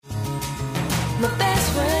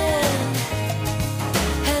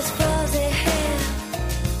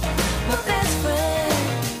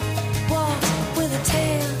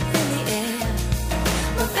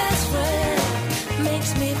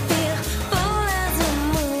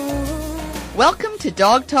Welcome to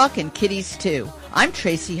Dog Talk and Kitties Too. I'm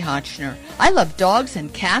Tracy Hotchner. I love dogs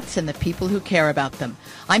and cats and the people who care about them.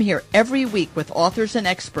 I'm here every week with authors and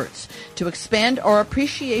experts to expand our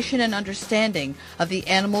appreciation and understanding of the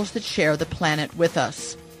animals that share the planet with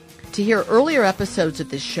us. To hear earlier episodes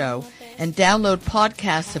of this show and download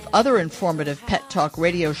podcasts of other informative pet talk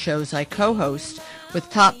radio shows I co-host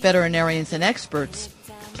with top veterinarians and experts,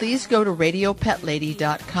 please go to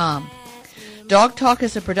radiopetlady.com. Dog Talk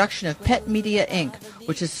is a production of Pet Media, Inc.,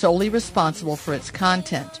 which is solely responsible for its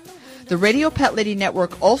content. The Radio Pet Lady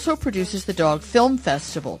Network also produces the Dog Film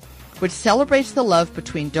Festival, which celebrates the love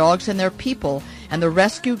between dogs and their people and the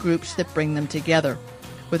rescue groups that bring them together.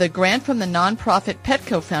 With a grant from the nonprofit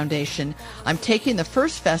Petco Foundation, I'm taking the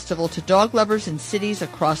first festival to dog lovers in cities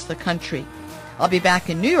across the country. I'll be back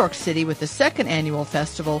in New York City with the second annual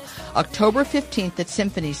festival, October 15th at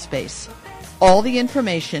Symphony Space. All the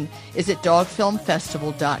information is at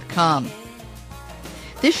dogfilmfestival.com.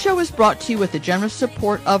 This show is brought to you with the generous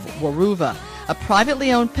support of Waruva, a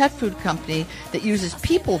privately owned pet food company that uses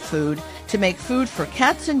people food to make food for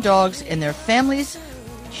cats and dogs in their family's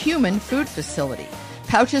human food facility.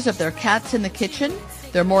 Pouches of their cats in the kitchen,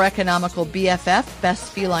 their more economical BFF,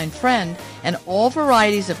 best feline friend, and all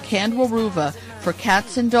varieties of canned Waruva for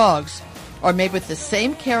cats and dogs are made with the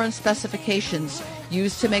same care and specifications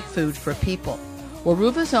used to make food for people.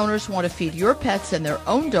 Waruva's owners want to feed your pets and their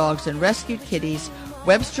own dogs and rescued kitties,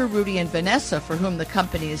 Webster, Rudy, and Vanessa, for whom the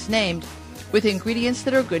company is named, with ingredients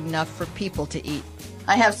that are good enough for people to eat.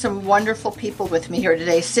 I have some wonderful people with me here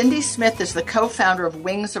today. Cindy Smith is the co-founder of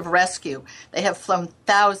Wings of Rescue. They have flown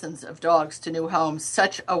thousands of dogs to new homes.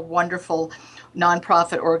 Such a wonderful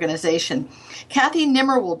nonprofit organization. Kathy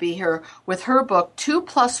Nimmer will be here with her book, 2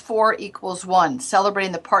 + 4 = 1,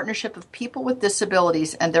 celebrating the partnership of people with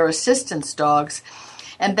disabilities and their assistance dogs.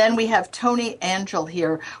 And then we have Tony Angel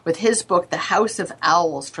here with his book, The House of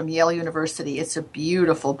Owls, from Yale University. It's a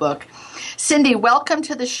beautiful book. Cindy, welcome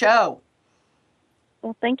to the show.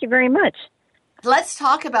 Well, thank you very much. Let's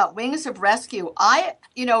talk about Wings of Rescue. I,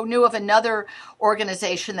 knew of another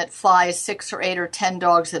organization that flies 6 or 8 or 10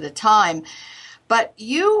 dogs at a time, but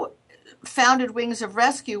you founded Wings of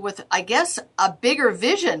Rescue with, I guess, a bigger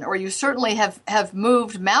vision, or you certainly have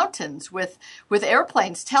moved mountains with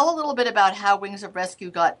airplanes. Tell a little bit about how Wings of Rescue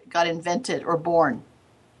got invented or born.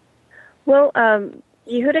 Well,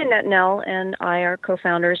 Yehuda Netnell and I are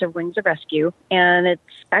co-founders of Wings of Rescue, and it's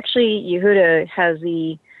actually Yehuda has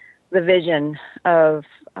the vision of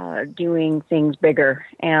doing things bigger.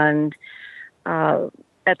 And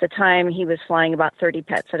at the time, he was flying about 30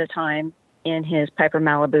 pets at a time in his Piper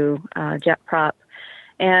Malibu jet prop.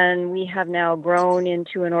 And we have now grown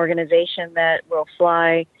into an organization that will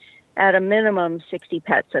fly at a minimum 60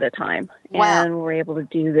 pets at a time. Wow. And we're able to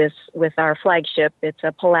do this with our flagship. It's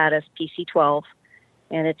a Pilatus PC-12,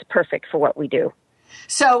 and it's perfect for what we do.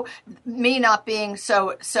 So, me not being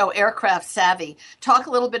so aircraft savvy, talk a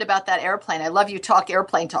little bit about that airplane. I love you talk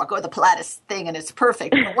airplane talk. Oh, the Pilatus thing, and it's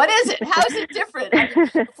perfect. But what is it? How is it different? I mean,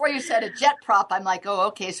 before you said a jet prop, I'm like, oh,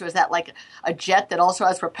 okay, so is that like a jet that also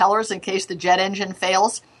has propellers in case the jet engine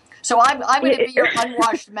fails? So I'm going to be your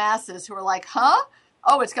unwashed masses who are like, huh?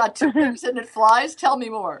 Oh, it's got 2 wings and it flies? Tell me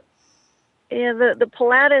more. Yeah, the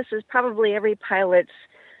Pilatus is probably every pilot's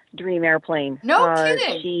dream airplane. No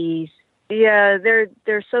kidding.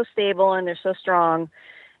 They're so stable and they're so strong,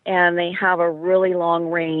 and they have a really long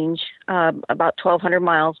range, about 1,200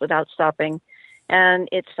 miles without stopping, and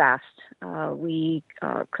it's fast. We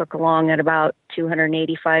cook along at about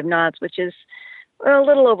 285 knots, which is a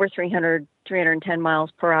little over 310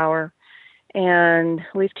 miles per hour. And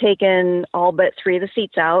we've taken all but 3 of the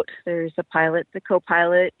seats out. There's the pilot, the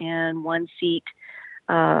co-pilot, and 1 seat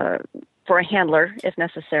for a handler if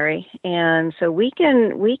necessary. And so we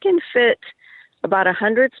can fit about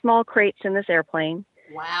 100 small crates in this airplane.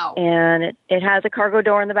 Wow. And it has a cargo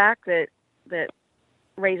door in the back that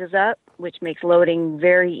raises up, which makes loading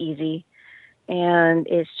very easy. And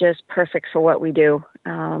it's just perfect for what we do.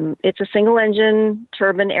 It's a single engine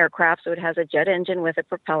turbine aircraft, so it has a jet engine with a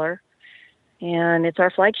propeller. And it's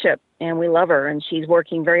our flagship, and we love her. And she's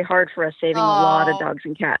working very hard for us, saving a lot of dogs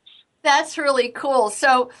and cats. That's really cool.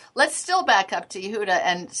 So let's still back up to Yehuda.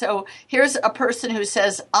 And so here's a person who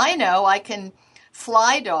says, I know I can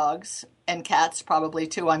fly dogs and cats probably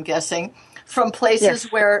too, I'm guessing, from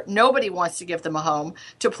places where nobody wants to give them a home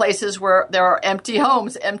to places where there are empty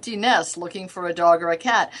homes, empty nests looking for a dog or a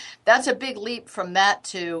cat. That's a big leap from that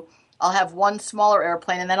to I'll have 1 smaller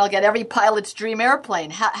airplane and then I'll get every pilot's dream airplane.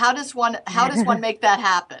 How does one make that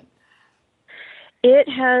happen?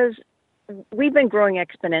 We've been growing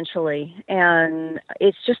exponentially, and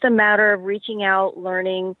it's just a matter of reaching out,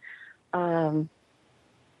 learning and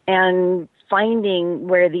finding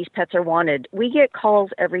where these pets are wanted. We get calls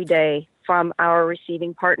every day from our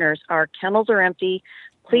receiving partners. Our kennels are empty.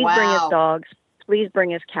 Please bring us dogs. Please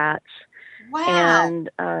bring us cats. Wow. And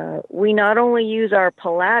we not only use our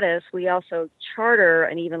Pilatus, we also charter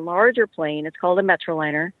an even larger plane. It's called a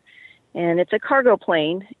Metroliner, and it's a cargo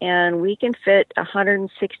plane, and we can fit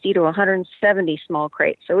 160 to 170 small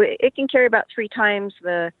crates. So it can carry about 3 times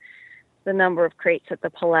the number of crates that the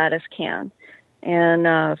Pilatus can. And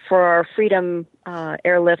for our Freedom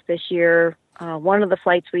airlift this year, one of the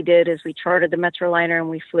flights we did is we chartered the Metroliner, and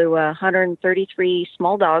we flew 133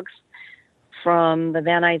 small dogs from the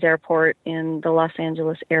Van Nuys Airport in the Los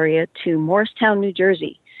Angeles area to Morristown, New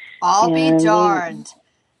Jersey. I'll be darned.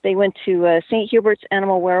 They went to St. Hubert's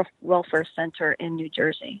Animal Welfare Center in New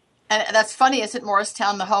Jersey. And that's funny, isn't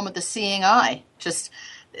Morristown the home of the Seeing Eye?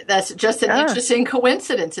 That's just an interesting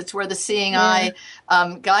coincidence. It's where the Seeing Eye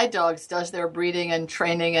guide dogs does their breeding and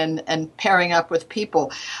training and pairing up with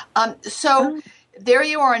people. So there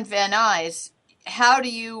you are in Van Nuys. How do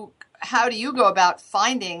you go about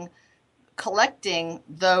collecting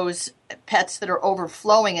those pets that are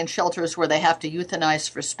overflowing in shelters where they have to euthanize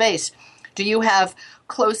for space? Do you have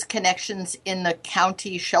close connections in the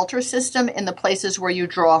county shelter system in the places where you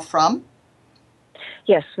draw from?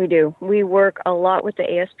 Yes, we do. We work a lot with the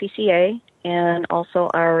ASPCA, and also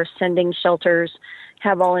our sending shelters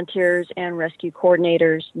have volunteers and rescue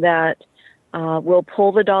coordinators that will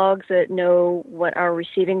pull the dogs that know what our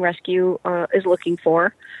receiving rescue is looking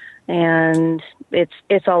for. And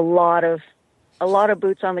it's a lot of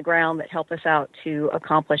boots on the ground that help us out to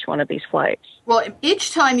accomplish one of these flights. Well,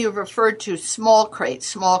 each time you've referred to small crates,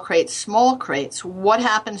 small crates, small crates, what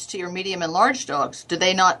happens to your medium and large dogs? Are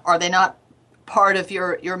they not part of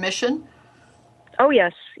your mission? Oh,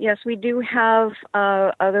 yes. Yes, we do have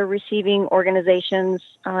other receiving organizations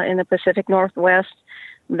in the Pacific Northwest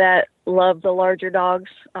that love the larger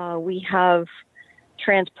dogs. We have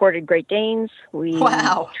transported Great Danes. We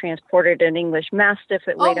transported an English Mastiff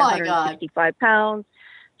that weighed 165 pounds.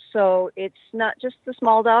 So it's not just the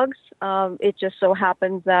small dogs. It just so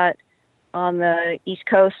happens that on the East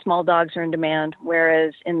Coast, small dogs are in demand,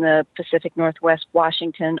 whereas in the Pacific Northwest,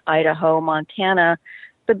 Washington, Idaho, Montana,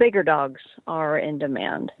 the bigger dogs are in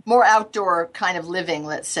demand. More outdoor kind of living,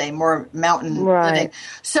 let's say, more mountain living.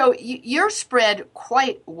 So you're spread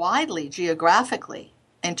quite widely geographically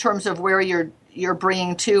in terms of where you're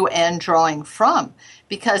bringing to and drawing from,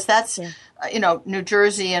 because that's, New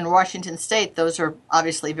Jersey and Washington State, those are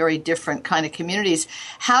obviously very different kind of communities.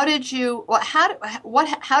 How did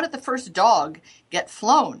how did the first dog get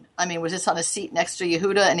flown? I mean, was this on a seat next to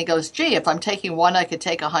Yehuda and he goes, gee, if I'm taking one, I could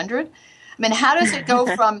take 100? I mean, how does it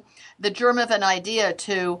go from the germ of an idea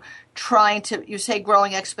to trying to, you say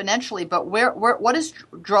growing exponentially, but what is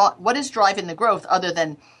driving the growth other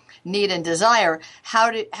than need and desire? How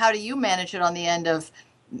do you manage it on the end of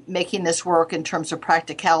making this work in terms of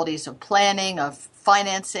practicalities of planning, of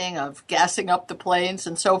financing, of gassing up the planes,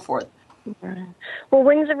 and so forth? Well,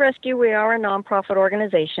 Wings of Rescue, we are a nonprofit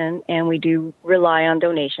organization, and we do rely on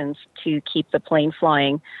donations to keep the plane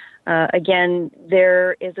flying. Again,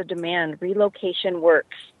 there is a demand. Relocation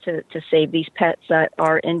works to save these pets that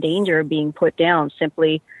are in danger of being put down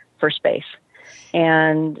simply for space.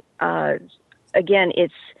 And again,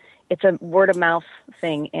 it's a word-of-mouth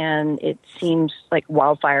thing, and it seems like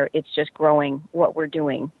wildfire. It's just growing what we're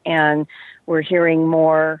doing. And we're hearing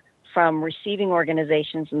more from receiving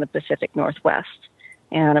organizations in the Pacific Northwest.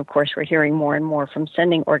 And, of course, we're hearing more and more from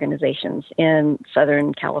sending organizations in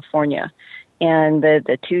Southern California. And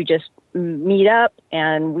the two just meet up,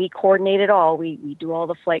 and we coordinate it all. We do all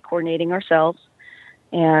the flight coordinating ourselves,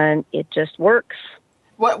 and it just works.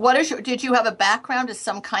 Did you have a background as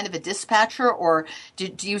some kind of a dispatcher, or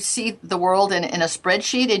do you see the world in a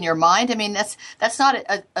spreadsheet in your mind? I mean, that's not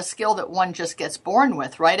a skill that one just gets born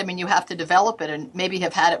with, right? I mean, you have to develop it and maybe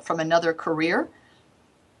have had it from another career.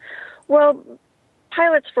 Well,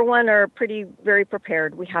 pilots, for one, are very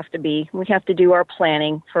prepared. We have to do our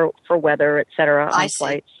planning for weather, et cetera, on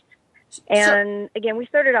flights. And again, we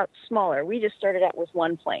started out smaller. We just started out with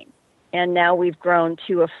one plane. And now we've grown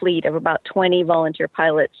to a fleet of about 20 volunteer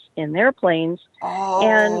pilots in their planes. Oh.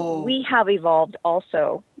 And we have evolved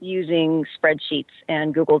also using spreadsheets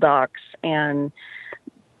and Google Docs and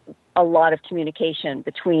a lot of communication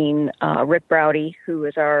between Rick Browdy, who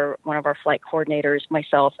is one of our flight coordinators,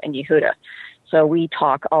 myself, and Yehuda. So we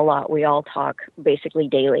talk a lot. We all talk basically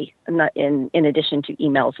daily, in addition to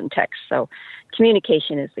emails and texts. So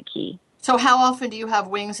communication is the key. So how often do you have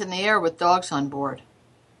wings in the air with dogs on board?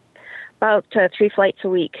 About 3 flights a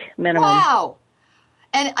week, minimum. Wow.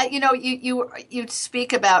 And you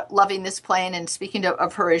speak about loving this plane and speaking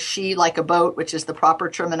of her as she like a boat, which is the proper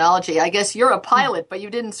terminology. I guess you're a pilot, but you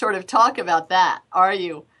didn't sort of talk about that, are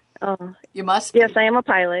you? You must be. Yes, I am a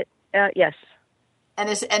pilot. Yes. And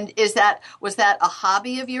was that a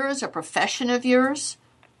hobby of yours, a profession of yours?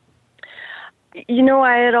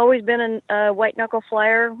 I had always been a white knuckle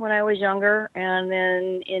flyer when I was younger, and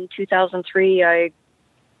then in 2003 I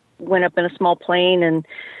went up in a small plane and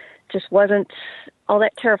just wasn't all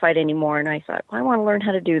that terrified anymore. And I thought, well, I want to learn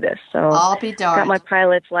how to do this. So I'll be darned. Got my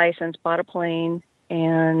pilot's license, bought a plane,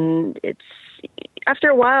 and it's after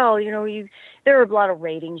a while, there are a lot of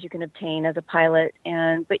ratings you can obtain as a pilot,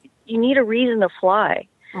 but you need a reason to fly.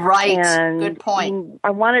 Right. And good point.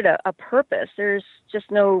 I wanted a purpose. There's just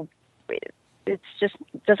no. It just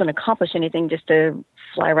doesn't accomplish anything just to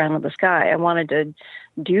fly around in the sky. I wanted to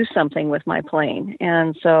do something with my plane.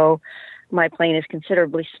 And so my plane is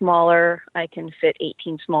considerably smaller. I can fit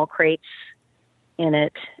 18 small crates in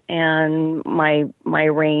it. And my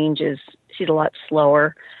range she's a lot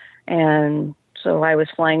slower. And so I was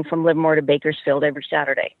flying from Livermore to Bakersfield every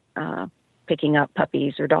Saturday, picking up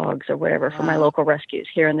puppies or dogs or whatever for my local rescues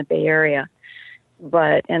here in the Bay Area.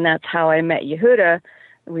 And that's how I met Yehuda.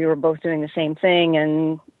 We were both doing the same thing,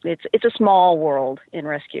 and it's a small world in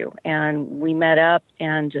rescue. And we met up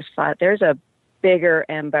and just thought there's a bigger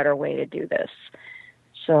and better way to do this.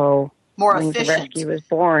 So more efficient. Rescue was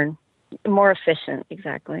born. More efficient,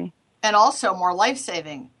 exactly. And also more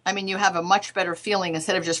life-saving. I mean, you have a much better feeling.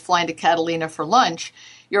 Instead of just flying to Catalina for lunch,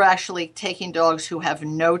 you're actually taking dogs who have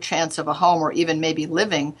no chance of a home or even maybe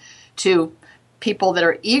living to people that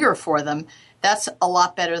are eager for them. That's a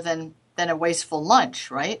lot better than a wasteful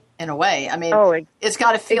lunch, right? In a way. I mean, it's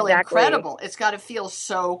got to feel incredible. It's got to feel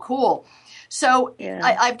so cool. So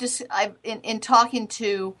I've in talking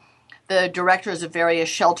to the directors of various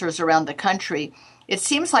shelters around the country, it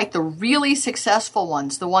seems like the really successful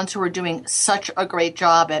ones, the ones who are doing such a great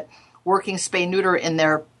job at working spay-neuter in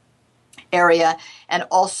their area and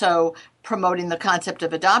also promoting the concept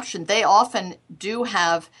of adoption, they often do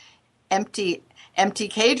have empty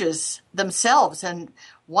cages themselves. And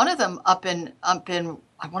one of them up in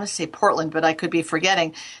I want to say Portland, but I could be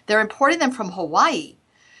forgetting, they're importing them from Hawaii.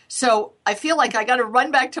 So I feel like I got to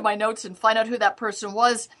run back to my notes and find out who that person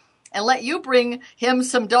was and let you bring him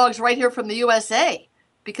some dogs right here from the USA,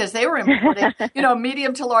 because they were importing,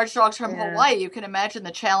 medium to large dogs from Hawaii. You can imagine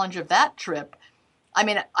the challenge of that trip. I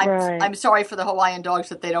mean, I'm sorry for the Hawaiian dogs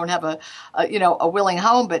that they don't have a willing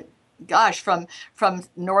home, but gosh, from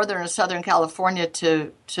northern and southern California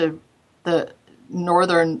to the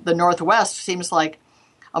Northwest seems like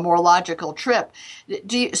a more logical trip.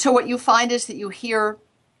 So what you find is that you hear,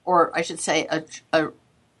 or I should say a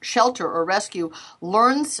shelter or rescue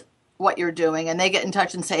learns what you're doing and they get in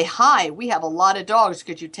touch and say, hi, we have a lot of dogs.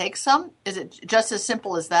 Could you take some? Is it just as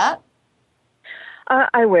simple as that?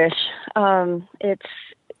 I wish. It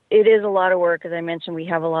is a lot of work. As I mentioned, we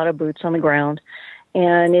have a lot of boots on the ground.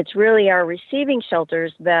 And it's really our receiving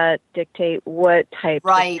shelters that dictate what type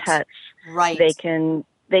of pets they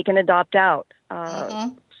can adopt out.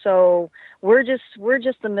 So we're just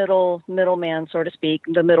the middleman, so to speak,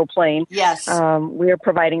 the middle plane. Yes. We are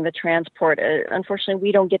providing the transport. Unfortunately,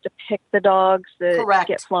 we don't get to pick the dogs that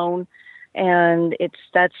get flown, and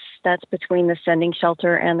that's between the sending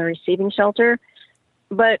shelter and the receiving shelter.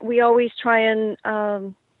 But we always try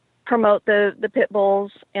and promote the pit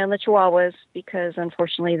bulls and the chihuahuas, because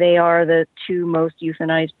unfortunately they are the two most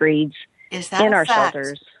euthanized breeds in our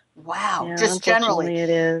shelters. Wow. Yeah, just generally it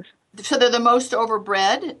is. So they're the most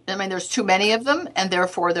overbred. I mean, there's too many of them, and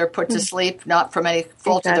therefore they're put to sleep, not from any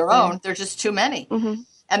fault of their own. There's just too many. Mm-hmm.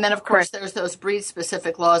 And then, of course, there's those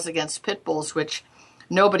breed-specific laws against pit bulls, which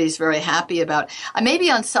nobody's very happy about. Maybe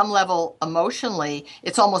on some level, emotionally,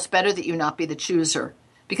 it's almost better that you not be the chooser,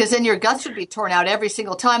 because then your guts would be torn out every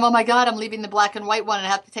single time. Oh, my God, I'm leaving the black and white one and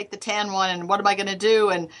I have to take the tan one, and what am I going to do?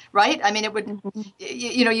 And right? I mean, it would,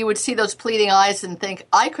 you would see those pleading eyes and think,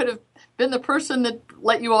 I could have been the person that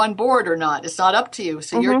let you on board or not. It's not up to you.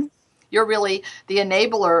 So you're really the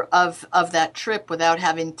enabler of that trip without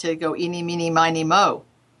having to go eeny, meeny, miny, mo.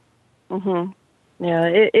 Mm-hmm. Yeah,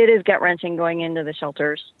 it is gut-wrenching going into the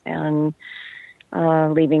shelters and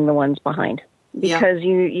leaving the ones behind. Because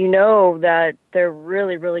you know that they're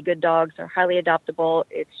really, really good dogs. They're highly adoptable.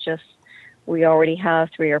 It's just we already have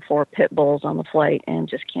 3 or 4 pit bulls on the flight and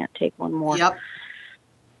just can't take one more. Yep.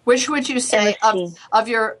 Which would you say of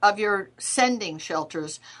your sending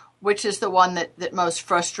shelters, which is the one that most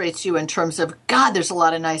frustrates you in terms of, God, there's a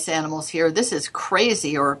lot of nice animals here. This is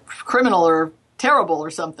crazy or criminal or terrible or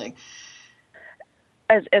something?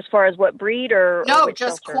 As far as what breed or No, which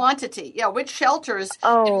just shelter? quantity. Yeah, which shelters in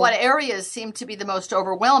Oh, what areas seem to be the most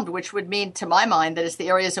overwhelmed, which would mean, to my mind, that it's the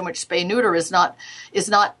areas in which spay neuter is not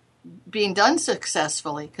being done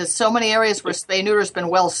successfully. Because so many areas where spay neuter has been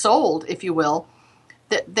well sold, if you will,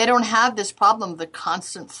 that they don't have this problem of the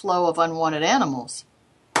constant flow of unwanted animals.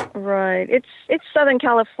 right. It's Southern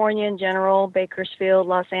California in general, Bakersfield,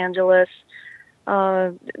 Los Angeles.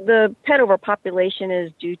 The pet overpopulation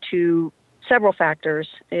is due to several factors.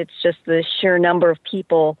 It's just the sheer number of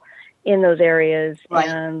people in those areas, Right.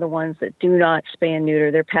 and the ones that do not spay and neuter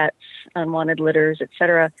their pets, unwanted litters,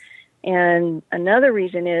 etc. And another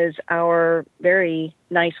reason is our very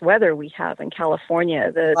nice weather we have in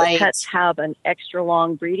California. The Right. pets have an extra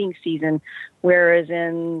long breeding season, whereas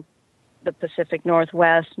in the Pacific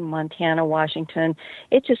Northwest, Montana, Washington,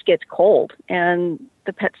 it just gets cold and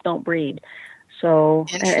the pets don't breed. So,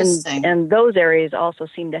 Interesting. and those areas also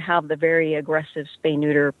seem to have the very aggressive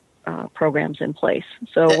spay-neuter programs in place.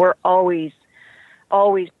 So we're always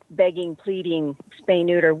begging, pleading,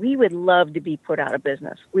 spay-neuter. We would love to be put out of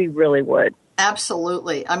business. We really would.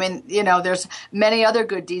 Absolutely. I mean, there's many other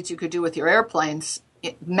good deeds you could do with your airplanes.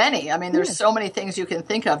 Many. I mean, there's so many things you can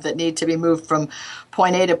think of that need to be moved from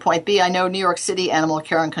point A to point B. I know New York City Animal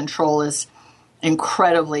Care and Control is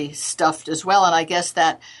incredibly stuffed as well, and I guess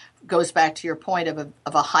that goes back to your point of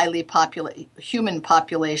a highly human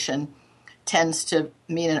population tends to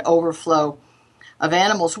mean an overflow of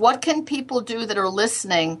animals. What can people do that are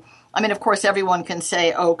listening? I mean, of course, everyone can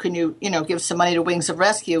say, oh, can you, give some money to Wings of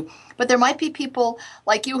Rescue? But there might be people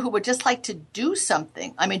like you who would just like to do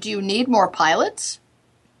something. I mean, do you need more pilots?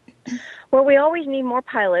 Well, we always need more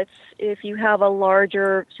pilots. If you have a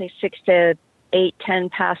larger, say, 6 to 8, 10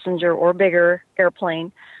 passenger or bigger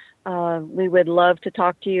airplane, we would love to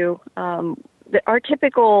talk to you. Our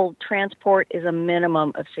typical transport is a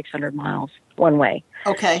minimum of 600 miles one way.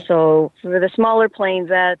 Okay. So for the smaller planes,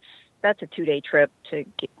 that's a 2-day trip to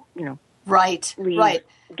get, right, leave, right,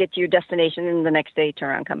 get to your destination, and the next day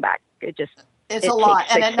turn around, come back. It's a lot,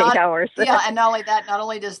 takes 6 to 8 hours. Yeah, and not only that, not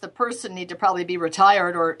only does the person need to probably be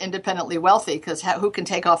retired or independently wealthy, because who can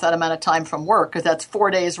take off that amount of time from work? Because that's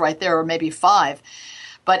 4 days right there, or maybe 5.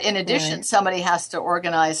 But in addition, Right. somebody has to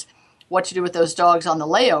organize what to do with those dogs on the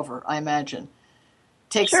layover, I imagine.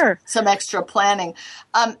 Takes Sure. some extra planning.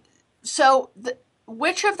 So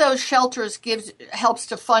which of those shelters helps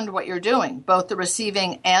to fund what you're doing, both the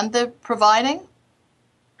receiving and the providing?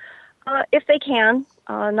 If they can.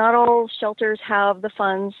 Not all shelters have the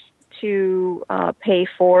funds to pay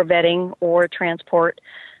for vetting or transport,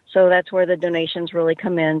 so that's where the donations really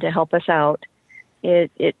come in to help us out.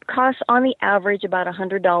 It costs, on the average, about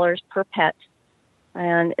 $100 per pet.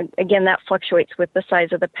 And again, that fluctuates with the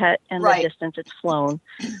size of the pet and Right. the distance it's flown.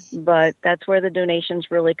 But that's where the donations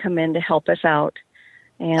really come in to help us out.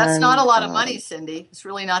 And That's not a lot of money, Cindy. It's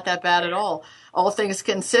really not that bad at all. All things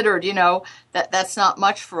considered, that's not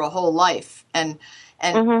much for a whole life. And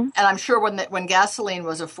I'm sure when gasoline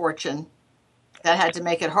was a fortune, that had to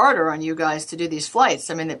make it harder on you guys to do these flights.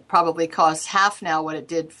 I mean, it probably costs half now what it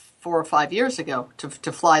did 4 or 5 years ago to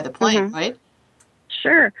fly the plane, right?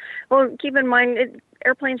 Sure. Well, keep in mind,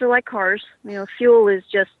 airplanes are like cars. Fuel is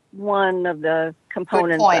just one of the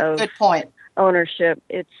components of Good point. ownership.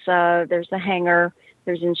 It's there's the hangar,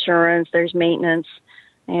 there's insurance, there's maintenance,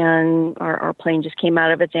 and our plane just came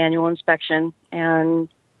out of its annual inspection. And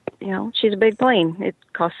she's a big plane. It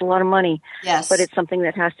costs a lot of money. Yes, but it's something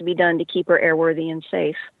that has to be done to keep her airworthy and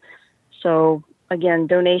safe. So again,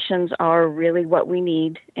 donations are really what we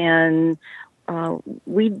need, and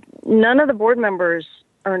none of the board members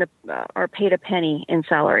are paid a penny in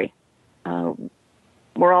salary.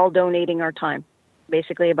 We're all donating our time,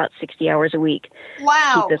 basically about 60 hours a week.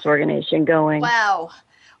 Wow. To keep this organization going. Wow.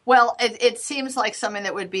 Well, it seems like something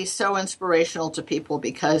that would be so inspirational to people,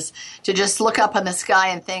 because to just look up in the sky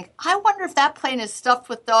and think, I wonder if that plane is stuffed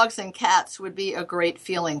with dogs and cats, would be a great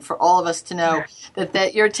feeling for all of us to know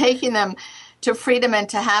that you're taking them to freedom and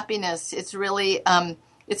to happiness. It's really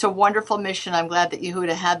it's a wonderful mission. I'm glad that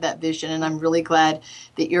Yehuda had that vision, and I'm really glad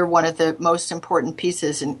that you're one of the most important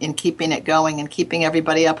pieces in keeping it going and keeping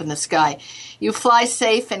everybody up in the sky. You fly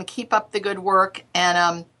safe and keep up the good work, and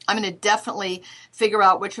I'm going to definitely figure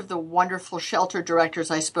out which of the wonderful shelter directors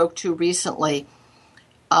I spoke to recently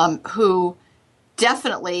who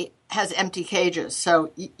definitely has empty cages.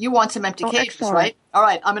 So you want some empty cages, excellent. Right? All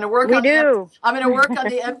right, I'm going to work We on do. I'm going to work on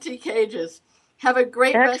the empty cages. Have a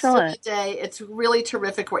great rest of Excellent. the day. It's really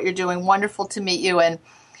terrific what you're doing. Wonderful to meet you. And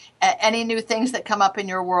any new things that come up in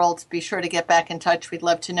your world, be sure to get back in touch. We'd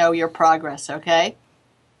love to know your progress, okay?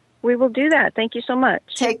 We will do that. Thank you so much.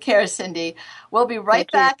 Take care, Cindy. We'll be right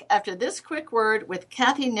Thank you. back after this quick word with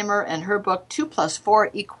Kathy Nimmer and her book 2 + 4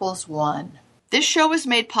 = 1. This show is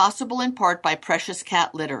made possible in part by Precious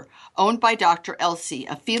Cat Litter, owned by Dr. Elsie,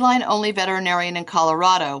 a feline-only veterinarian in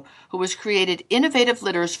Colorado who has created innovative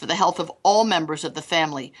litters for the health of all members of the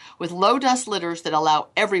family, with low-dust litters that allow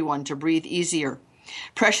everyone to breathe easier.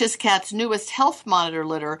 Precious Cat's newest Health Monitor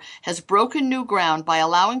litter has broken new ground by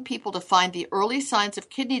allowing people to find the early signs of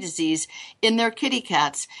kidney disease in their kitty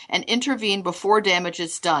cats and intervene before damage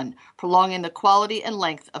is done, prolonging the quality and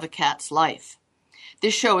length of a cat's life.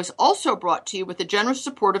 This show is also brought to you with the generous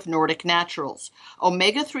support of Nordic Naturals,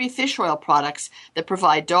 omega-3 fish oil products that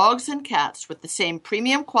provide dogs and cats with the same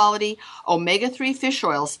premium quality omega-3 fish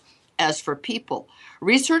oils as for people.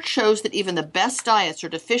 Research shows that even the best diets are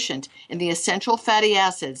deficient in the essential fatty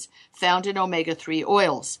acids found in omega-3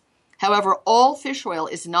 oils. However, all fish oil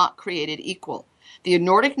is not created equal. The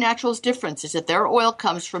Nordic Naturals difference is that their oil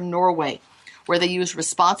comes from Norway, where they use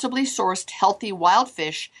responsibly sourced healthy wild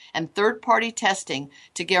fish and third-party testing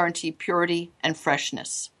to guarantee purity and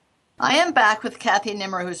freshness. I am back with Kathy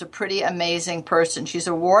Nimmer, who's a pretty amazing person. She's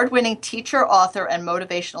an award-winning teacher, author, and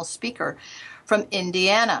motivational speaker from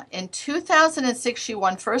Indiana. In 2006, she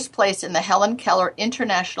won first place in the Helen Keller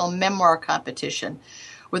International Memoir Competition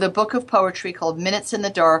with a book of poetry called Minutes in the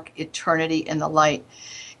Dark, Eternity in the Light.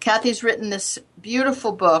 Kathy's written this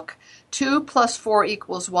beautiful book, 2 + 4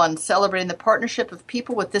 = 1, celebrating the partnership of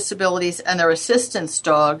people with disabilities and their assistance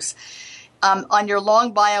dogs. On your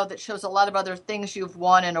long bio that shows a lot of other things you've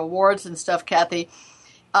won and awards and stuff, Kathy,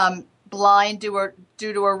 blind due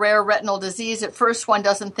to a rare retinal disease. At first, one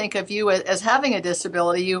doesn't think of you as having a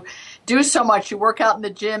disability. You do so much. You work out in the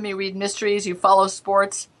gym, you read mysteries, you follow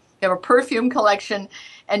sports, you have a perfume collection,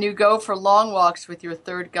 and you go for long walks with your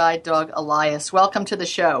third guide dog, Elias. Welcome to the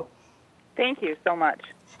show. Thank you so much.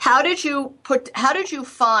 How did you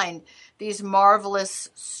find these marvelous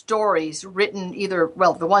stories written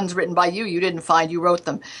the ones written by you didn't find, you wrote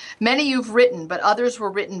them. Many you've written, but others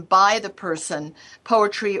were written by the person,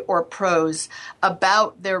 poetry or prose,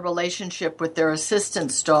 about their relationship with their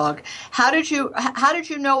assistance dog. How did you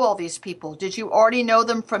know all these people? Did you already know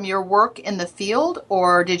them from your work in the field,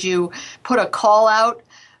 or did you put a call out,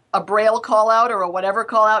 a Braille call out or a whatever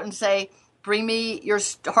call out and say, bring me your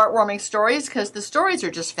heartwarming stories? Because the stories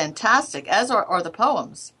are just fantastic, as are the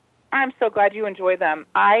poems. I'm so glad you enjoy them.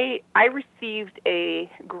 I received a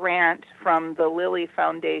grant from the Lilly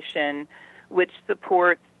Foundation, which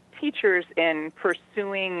supports teachers in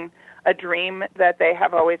pursuing a dream that they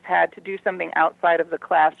have always had, to do something outside of the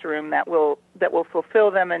classroom that will fulfill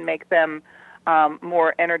them and make them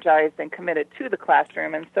more energized and committed to the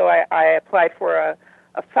classroom. And so I applied for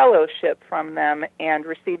a fellowship from them and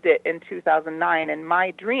received it in 2009. And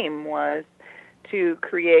my dream was to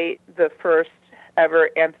create the first ever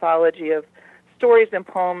anthology of stories and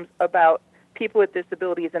poems about people with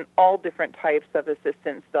disabilities and all different types of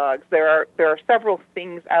assistance dogs. There are several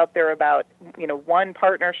things out there about, one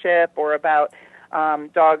partnership or about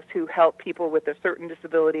dogs who help people with a certain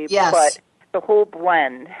disability, yes, but the whole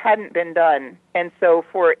blend hadn't been done. And so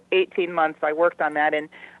for 18 months I worked on that, and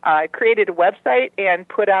I created a website and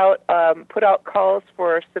put out calls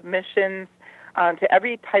for submissions to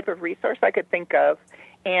every type of resource I could think of.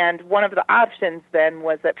 And one of the options then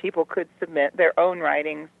was that people could submit their own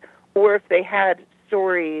writings, or if they had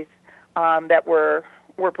stories that were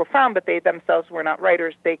profound but they themselves were not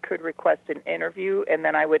writers, they could request an interview, and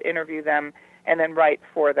then I would interview them and then write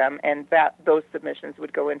for them, and those submissions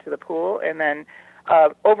would go into the pool. And then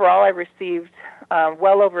overall I received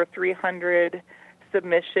well over 300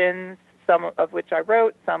 submissions, some of which I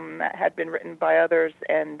wrote, some that had been written by others,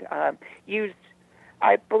 and used,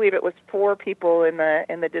 I believe it was 4 people in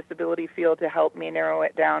the disability field to help me narrow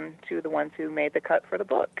it down to the ones who made the cut for the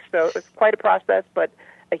book. So it was quite a process, but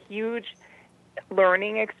a huge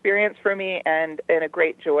learning experience for me, and a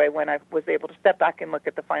great joy when I was able to step back and look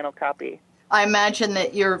at the final copy. I imagine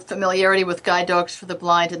that your familiarity with Guide Dogs for the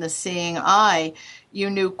Blind and the Seeing Eye, you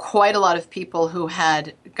knew quite a lot of people who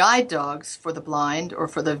had guide dogs for the blind or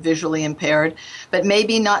for the visually impaired, but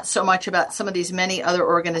maybe not so much about some of these many other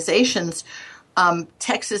organizations,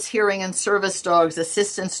 Texas Hearing and Service Dogs,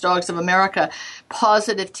 Assistance Dogs of America,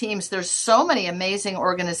 Positive Teams. There's so many amazing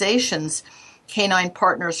organizations, Canine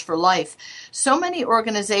Partners for Life, so many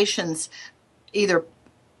organizations either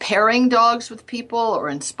pairing dogs with people or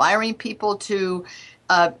inspiring people to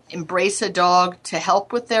embrace a dog to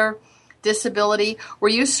help with their disability. Were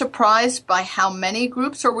you surprised by how many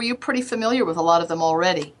groups, or were you pretty familiar with a lot of them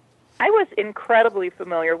already? I was incredibly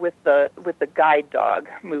familiar with the guide dog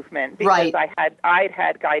movement, because right. I'd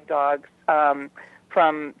had guide dogs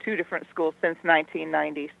from 2 different schools since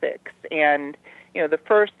 1996. And, the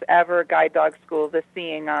first ever guide dog school, the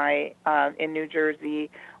Seeing Eye in New Jersey,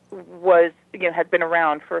 was, had been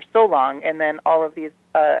around for so long. And then all of these,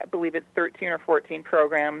 I believe it's 13 or 14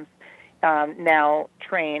 programs now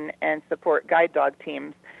train and support guide dog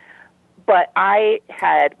teams. But I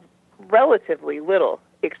had relatively little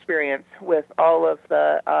experience with all of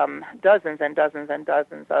the dozens and dozens and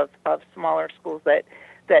dozens of smaller schools that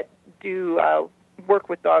do work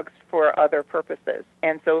with dogs for other purposes.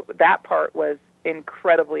 And so that part was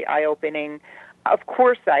incredibly eye-opening. Of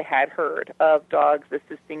course, I had heard of dogs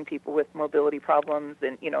assisting people with mobility problems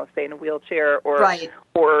and, say in a wheelchair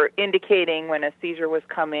or indicating when a seizure was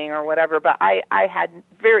coming or whatever, but I had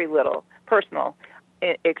very little personal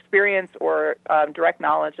experience or direct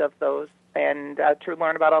knowledge of those. And to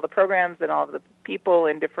learn about all the programs and all the people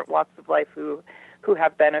in different walks of life who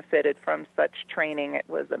have benefited from such training, it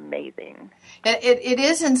was amazing. It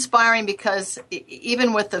is inspiring because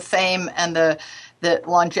even with the fame and the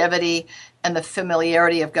longevity and the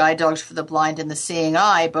familiarity of guide dogs for the blind and the seeing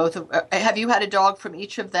eye, have you had a dog from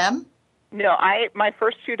each of them? No, my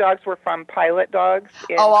first 2 dogs were from Pilot Dogs.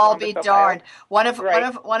 I'll be darned! One of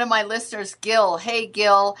my listeners, Gil. Hey,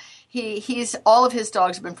 Gil. He's all of his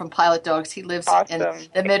dogs have been from Pilot Dogs. He lives in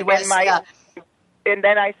the Midwest. And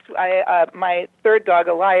then my third dog,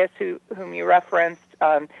 Elias, whom you referenced,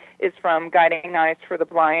 is from Guiding Eyes for the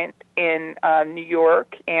Blind in New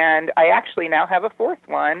York, and I actually now have a 4th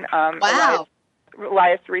one. Wow.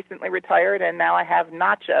 Elias recently retired, and now I have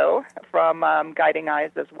Nacho from Guiding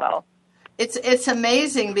Eyes as well. It's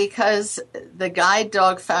amazing because the Guide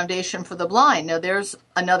Dog Foundation for the Blind. Now, there's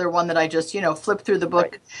another one that I just flipped through the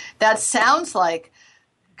book. Right. That sounds like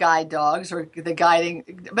guide dogs or the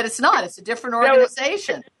guiding, but it's not. It's a different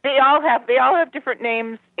organization. They all have different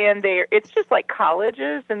names, and it's just like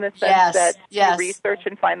colleges in the sense that you research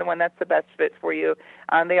and find the one that's the best fit for you.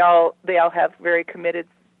 They all have very committed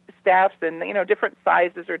staffs and different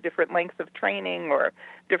sizes or different lengths of training or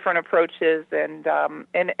different approaches, and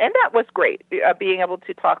that was great. Being able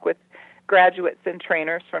to talk with graduates and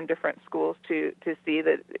trainers from different schools to see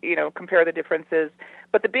that compare the differences.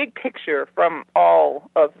 But the big picture from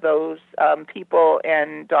all of those people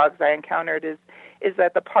and dogs I encountered is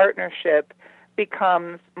that the partnership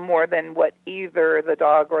becomes more than what either the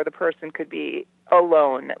dog or the person could be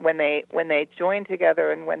alone when they join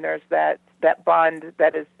together, and when there's that bond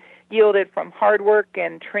that is yielded from hard work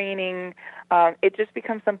and training. It just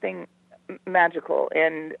becomes something magical,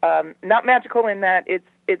 and not magical in that it's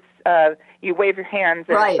you wave your hands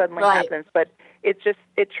and it suddenly happens, but it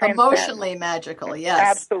transcends. Emotionally magical, yes.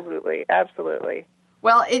 Absolutely.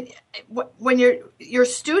 Well, when your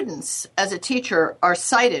students as a teacher are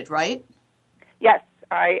sighted, right? Yes,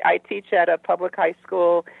 I teach at a public high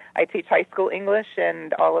school. I teach high school English,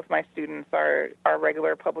 and all of my students are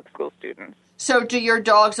regular public school students. So do your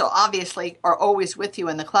dogs obviously are always with you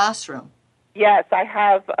in the classroom? Yes, I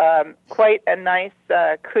have quite a nice,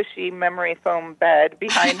 cushy memory foam bed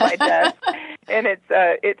behind my desk, and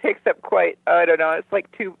it takes up quite, it's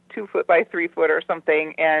like 2 foot by 3 foot or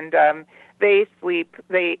something, and they sleep.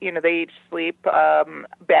 They each sleep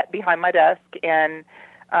behind my desk, and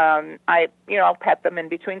I'll pet them in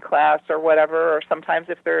between class or whatever, or sometimes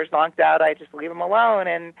if they're zonked out, I just leave them alone,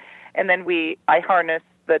 and then I harness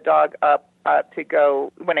the dog up to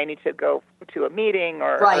go when I need to go to a meeting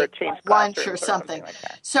or change lunch or something like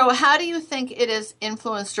that. So how do you think it has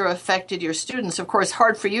influenced or affected your students? Of course,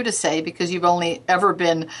 hard for you to say because you've only ever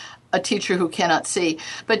been a teacher who cannot see.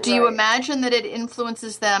 But do you imagine that it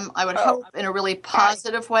influences them, I would hope, in a really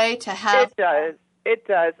positive way to have... It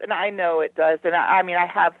does, and I know it does. And I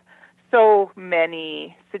have so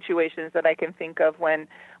many situations that I can think of when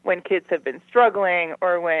kids have been struggling,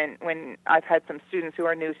 or when I've had some students who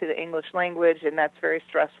are new to the English language, and that's very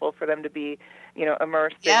stressful for them to be,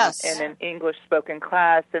 immersed in an English spoken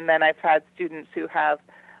class. And then I've had students who have,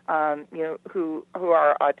 who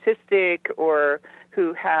are autistic or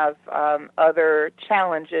who have other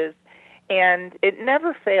challenges, and it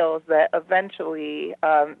never fails that eventually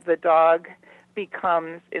the dog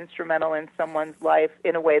becomes instrumental in someone's life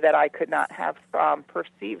in a way that I could not have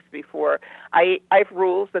perceived before. I have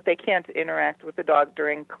rules that they can't interact with the dog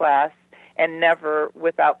during class, and never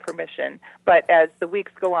without permission. But as the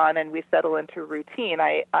weeks go on and we settle into routine,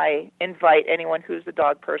 I invite anyone who's a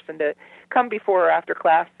dog person to come before or after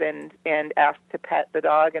class and ask to pet the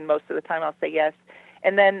dog, and most of the time I'll say yes.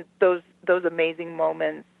 And then those amazing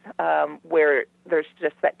moments where there's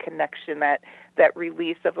just that connection, that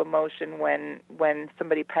release of emotion when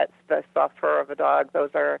somebody pets the soft fur of a dog, those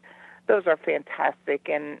are those are fantastic.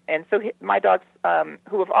 And so my dogs,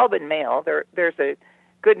 who have all been male, there's a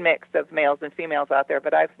good mix of males and females out there,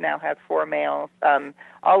 but I've now had 4 males.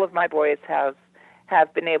 All of my boys have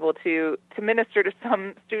been able to minister to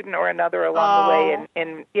some student or another along the way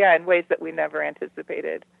in ways that we never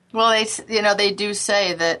anticipated. Well, they do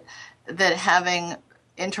say that having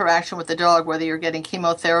interaction with the dog, whether you're getting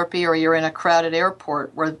chemotherapy or you're in a crowded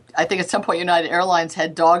airport, where I think at some point United Airlines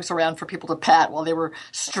had dogs around for people to pat while they were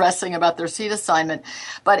stressing about their seat assignment.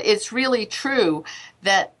 But it's really true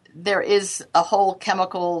that there is a whole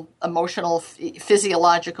chemical, emotional,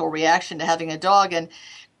 physiological reaction to having a dog, and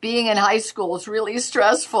being in high school is really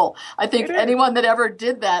stressful. I think anyone that ever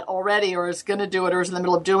did that already or is going to do it or is in the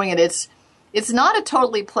middle of doing it, it's not a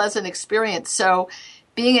totally pleasant experience. So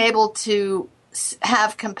being able to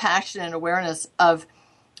have compassion and awareness of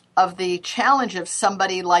the challenge of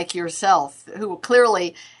somebody like yourself, who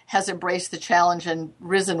clearly has embraced the challenge and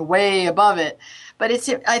risen way above it. But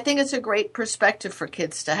I think it's a great perspective for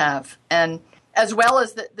kids to have, and as well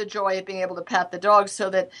as the joy of being able to pat the dogs, so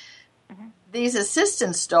that these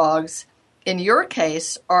assistance dogs, in your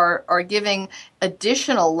case, are giving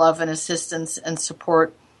additional love and assistance and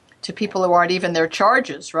support to people who aren't even their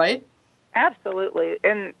charges, right? Absolutely.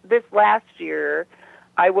 And this last year,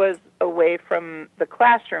 I was away from the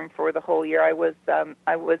classroom for the whole year. I was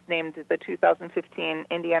named the 2015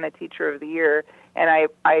 Indiana Teacher of the Year, and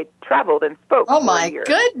I traveled and spoke for a year. Oh, my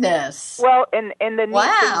goodness. Well, and the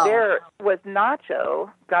neat thing there was Nacho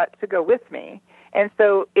got to go with me. And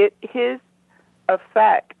so his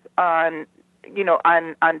effect on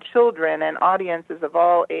children and audiences of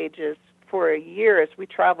all ages for a year as we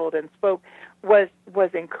traveled and spoke was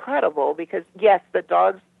incredible, because yes, the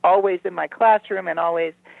dog's always in my classroom and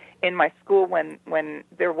always in my school when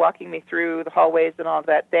they're walking me through the hallways and all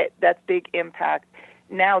that's big impact.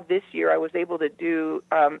 Now this year I was able to do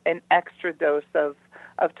an extra dose of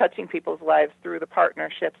touching people's lives through the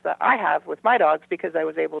partnerships that I have with my dogs, because I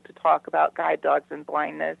was able to talk about guide dogs and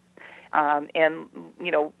blindness, and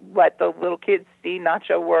let the little kids see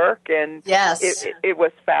Nacho work, and yes, it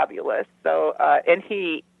was fabulous. So and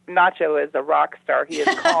Nacho is a rock star. He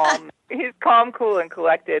is calm. He's calm, cool, and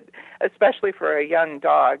collected, especially for a young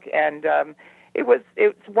dog. And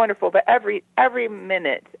it's wonderful. But every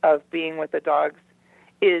minute of being with the dogs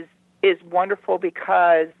is wonderful,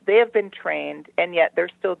 because they have been trained, and yet they're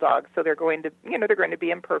still dogs. So they're going to be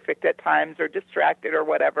imperfect at times or distracted or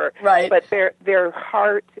whatever. Right. But their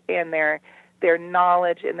heart and their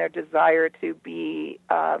knowledge and their desire to be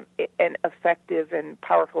an effective and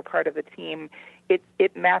powerful part of the team,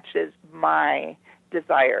 it matches my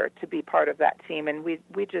desire to be part of that team. And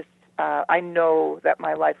we just I know that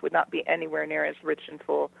my life would not be anywhere near as rich and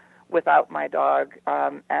full without my dog.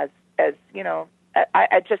 I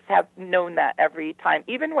just have known that every time,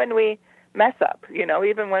 even when we mess up,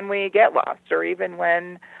 even when we get lost, or even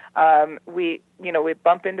when we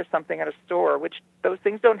bump into something at a store, which those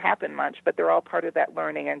things don't happen much, but they're all part of that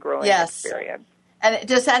learning and growing experience. And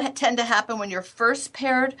does that tend to happen when you're first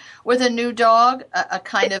paired with a new dog, a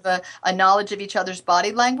kind of a knowledge of each other's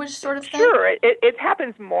body language sort of thing? Sure. It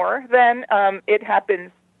happens more than it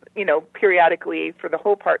happens, periodically for the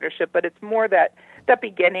whole partnership, but it's more that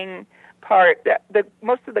beginning part.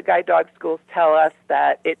 Most of the guide dog schools tell us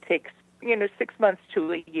that it takes 6 months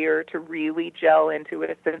to a year to really gel into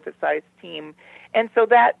a synthesized team. And so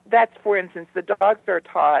that's, for instance, the dogs are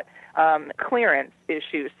taught clearance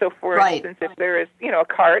issues. So, for instance, if there is, a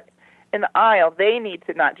cart in the aisle, they need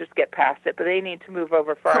to not just get past it, but they need to move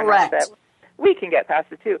over far enough that we can get past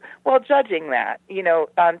it too. Well, judging that,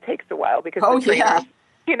 takes a while, because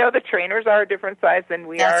the trainers are a different size than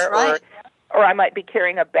we are. Right. Or I might be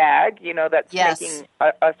carrying a bag, that's making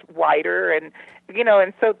us wider, and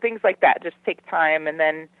so things like that just take time. And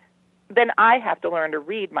then I have to learn to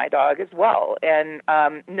read my dog as well, and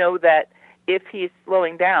know that if he's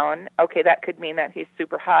slowing down, okay, that could mean that he's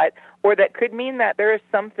super hot, or that could mean that there is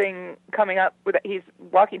something coming up that he's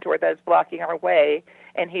walking toward that is blocking our way,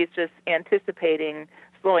 and he's just anticipating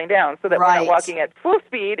slowing down, so that we're not walking at full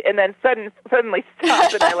speed and then suddenly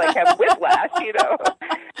stop and I have whiplash,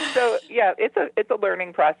 So it's a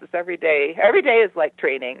learning process every day. Every day is like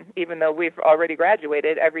training, even though we've already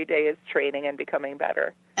graduated. Every day is training and becoming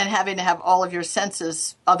better. And having to have all of your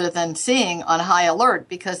senses, other than seeing, on high alert,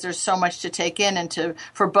 because there's so much to take in, and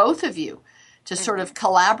for both of you to sort of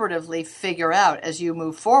collaboratively figure out as you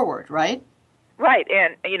move forward, right? Right,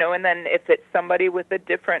 and and then if it's somebody with a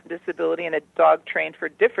different disability and a dog trained for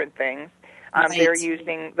different things, they're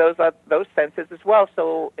using those senses as well.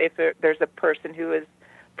 So if there's a person who is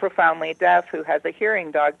profoundly deaf who has a hearing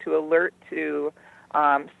dog, to alert to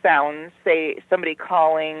sounds, say somebody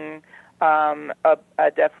calling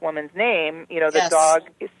a deaf woman's name, the Yes. dog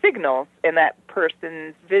signals, and that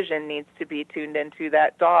person's vision needs to be tuned into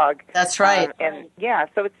that dog. That's right.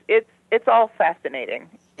 So it's all fascinating.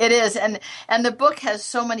 It is, and the book has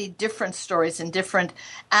so many different stories and different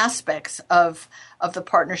aspects of the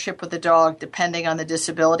partnership with the dog, depending on the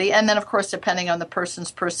disability, and then of course depending on the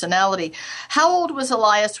person's personality. How old was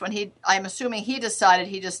Elias when I'm assuming he decided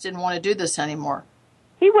he just didn't want to do this anymore?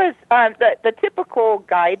 He was the typical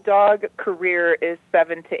guide dog career is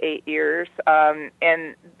 7 to 8 years,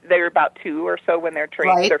 and they're about 2 or so when they're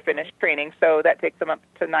trained. Right. They're finished training, so that takes them up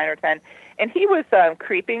to 9 or 10. And he was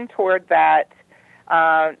creeping toward that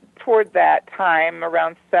time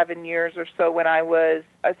around 7 years or so when I was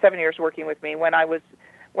 7 years working with me when I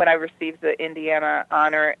received the Indiana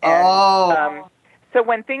honor. And, so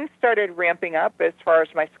when things started ramping up as far as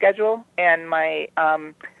my schedule and my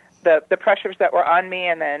the pressures that were on me,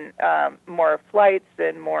 and then more flights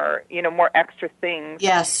and more extra things.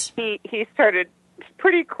 Yes. He started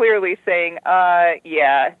pretty clearly saying,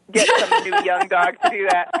 get some new young dog to do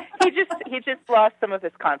that. He just lost some of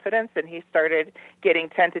his confidence, and he started getting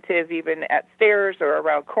tentative even at stairs or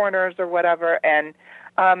around corners or whatever. And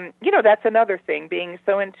that's another thing, being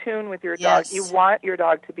so in tune with your dog. Yes. You want your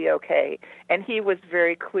dog to be okay. And he was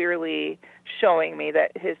very clearly showing me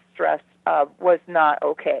that his stress was not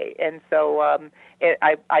okay. And so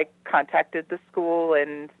I contacted the school,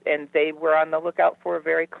 and they were on the lookout for a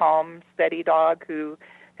very calm, steady dog who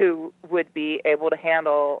would be able to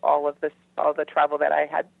handle all the travel that I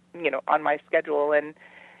had, on my schedule, and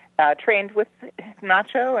trained with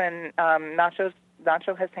Nacho, and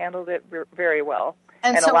Nacho has handled it very well.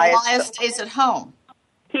 And so Elias stays at home.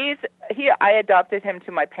 I adopted him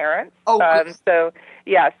to my parents. Oh, good. So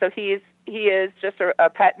he is just a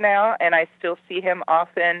pet now, and I still see him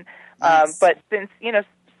often. Nice. But since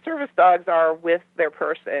service dogs are with their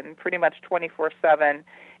person pretty much 24/7,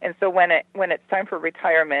 and so when it's time for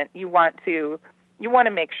retirement, you want to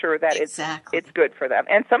make sure that it's good for them.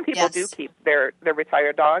 And some people do keep their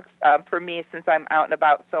retired dogs. For me, since I'm out and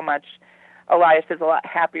about so much, Elias is a lot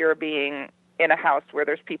happier being in a house where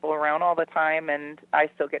there's people around all the time, and I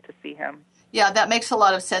still get to see him. Yeah, that makes a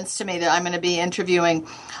lot of sense to me. That I'm going to be interviewing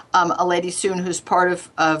a lady soon who's part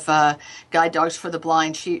of Guide Dogs for the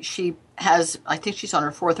Blind. She has, I think she's on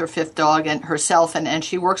her 4th or 5th dog and herself, and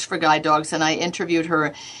she works for Guide Dogs. And I interviewed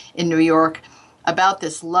her in New York about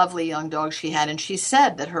this lovely young dog she had, and she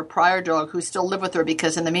said that her prior dog, who still lived with her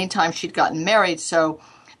because in the meantime she'd gotten married, so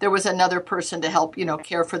there was another person to help,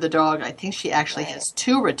 care for the dog. I think she actually has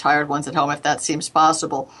 2 retired ones at home, if that seems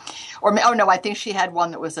possible. I think she had one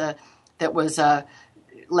that was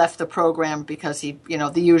left the program because he,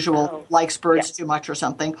 the usual likes birds too much or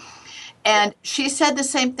something. And she said the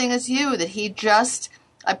same thing as you, that he just,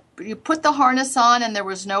 you put the harness on and there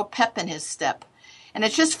was no pep in his step. And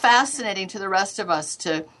it's just fascinating to the rest of us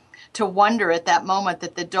to wonder at that moment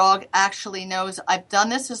that the dog actually knows, I've done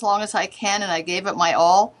this as long as I can and I gave it my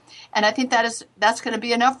all. And I think that's going to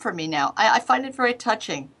be enough for me now. I find it very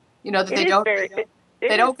touching, that they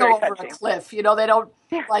don't go over a cliff. They don't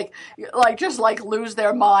like lose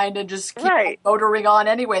their mind and just keep motoring on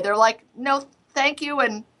anyway. They're like, no, thank you.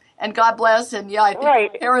 And God bless. And I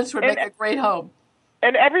think parents would make a great home.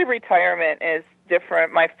 And every retirement is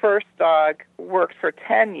different. My first dog worked for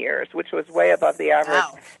 10 years, which was way above the average.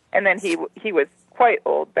 Wow. And then he was quite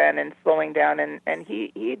old then and slowing down, and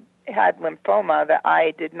he had lymphoma that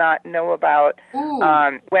I did not know about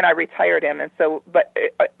when I retired him. And so, but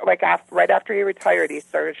right after he retired, he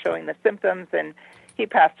started showing the symptoms, and he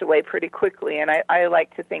passed away pretty quickly. And I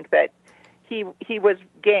like to think that he was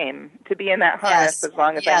game to be in that harness as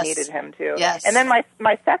long as I needed him to. Yes. And then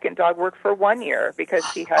my second dog worked for 1 year because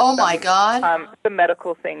he had some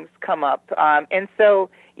medical things come up. And so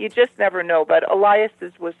you just never know. But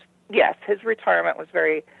Elias's was, his retirement was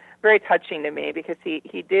very, very touching to me because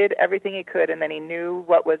he did everything he could, and then he knew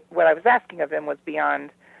what I was asking of him was beyond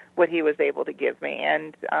what he was able to give me.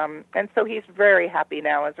 And so he's very happy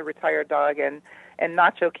now as a retired dog, and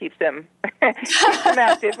Nacho keeps him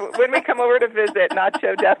active. When we come over to visit,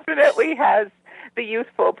 Nacho definitely has the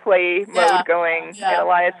youthful play mode going. Yeah. And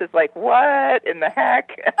Elias is like, what in the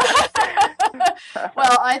heck?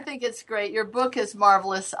 Well, I think it's great. Your book is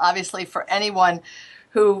marvelous, obviously, for anyone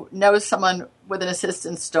who knows someone with an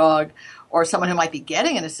assistance dog or someone who might be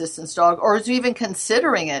getting an assistance dog or is even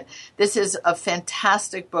considering it. This is a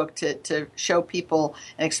fantastic book to show people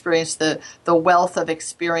and experience the wealth of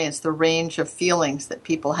experience, the range of feelings that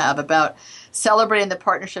people have about celebrating the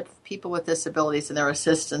partnership of people with disabilities and their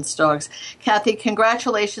assistance dogs. Kathy,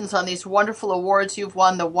 congratulations on these wonderful awards you've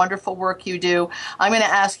won, the wonderful work you do. I'm going to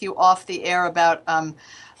ask you off the air about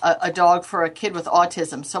a dog for a kid with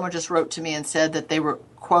autism. Someone just wrote to me and said that they were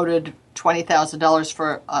quoted $20,000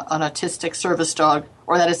 for an autistic service dog,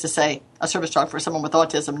 or that is to say, a service dog for someone with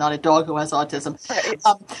autism, not a dog who has autism. Right.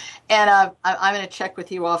 I'm going to check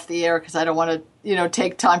with you off the air because I don't want to,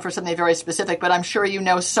 take time for something very specific. But I'm sure you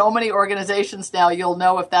know so many organizations now. You'll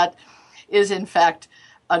know if that is in fact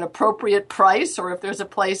an appropriate price, or if there's a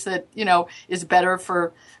place that is better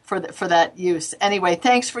for that use. Anyway,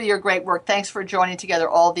 thanks for your great work. Thanks for joining together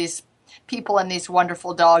all these people and these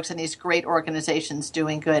wonderful dogs and these great organizations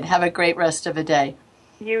doing good. Have a great rest of the day.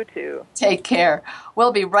 You too. Take care.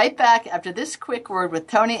 We'll be right back after this quick word with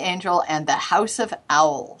Tony Angel and the House of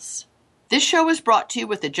Owls. This show is brought to you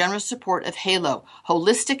with the generous support of Halo,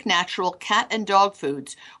 holistic natural cat and dog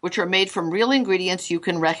foods, which are made from real ingredients you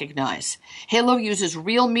can recognize. Halo uses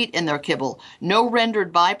real meat in their kibble, no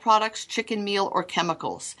rendered byproducts, chicken meal, or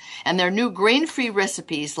chemicals. And their new grain-free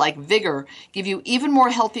recipes like Vigor give you even more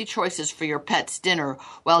healthy choices for your pet's dinner,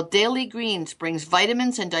 while Daily Greens brings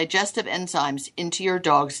vitamins and digestive enzymes into your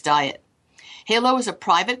dog's diet. Halo is a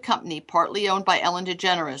private company partly owned by Ellen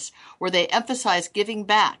DeGeneres, where they emphasize giving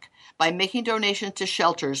back by making donations to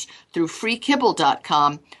shelters through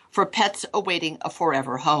freekibble.com for pets awaiting a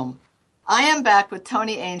forever home. I am back with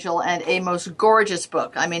Tony Angel and a most gorgeous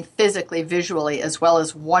book. I mean, physically, visually, as well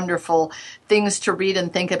as wonderful things to read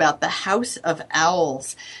and think about. The House of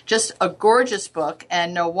Owls. Just a gorgeous book,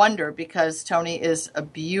 and no wonder, because Tony is a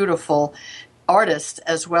beautiful artist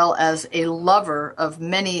as well as a lover of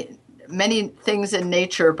many things in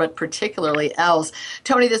nature, but particularly owls.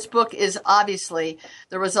 Tony, this book is obviously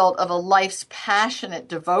the result of a life's passionate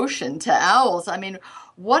devotion to owls. I mean,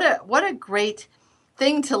 what a great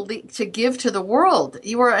thing to give to the world.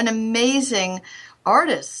 You are an amazing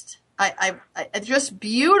artist. I just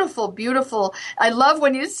beautiful. I love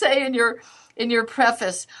when you say in your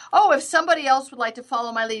preface, oh, if somebody else would like to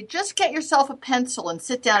follow my lead, just get yourself a pencil and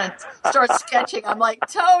sit down and start sketching. I'm like,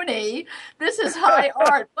 Tony, this is high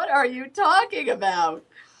art. What are you talking about?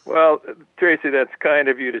 Well, Tracy, that's kind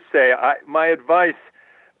of you to say. My advice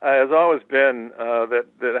has always been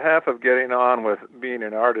that half of getting on with being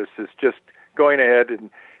an artist is just going ahead and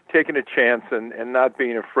taking a chance and not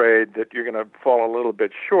being afraid that you're going to fall a little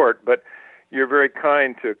bit short. But you're very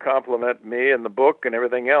kind to compliment me and the book and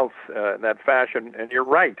everything else in that fashion, and you're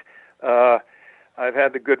right. I've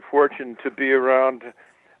had the good fortune to be around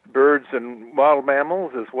birds and wild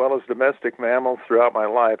mammals as well as domestic mammals throughout my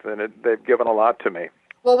life, and they've given a lot to me.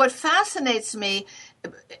 Well, what fascinates me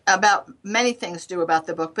about many things do about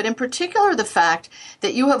the book, but in particular the fact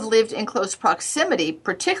that you have lived in close proximity,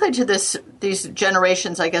 particularly to these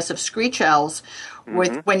generations, I guess, of screech owls,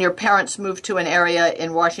 with when your parents moved to an area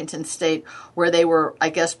in Washington State where they were,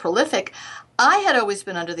 I guess, prolific. I had always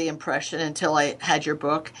been under the impression, until I had your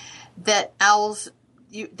book, that owls,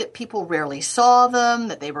 that people rarely saw them,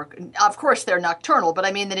 that they were, of course, they're nocturnal, but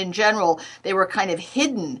I mean that in general they were kind of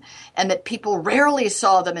hidden, and that people rarely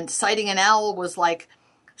saw them, and sighting an owl was like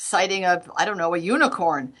sighting a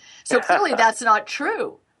unicorn. So clearly that's not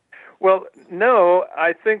true. Well, no,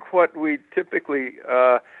 I think what we typically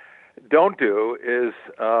don't do is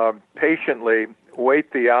patiently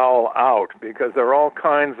wait the owl out, because there are all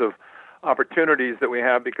kinds of opportunities that we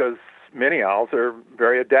have, because many owls are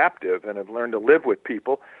very adaptive and have learned to live with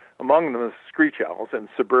people. Among them, screech owls in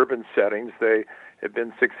suburban settings. They have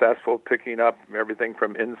been successful picking up everything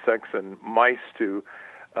from insects and mice to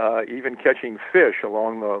even catching fish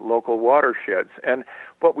along the local watersheds. And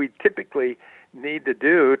what we typically need to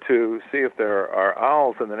do to see if there are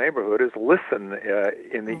owls in the neighborhood is listen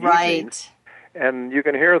in the evenings, and you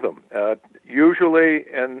can hear them. Usually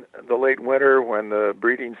in the late winter when the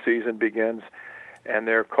breeding season begins, and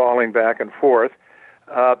they're calling back and forth.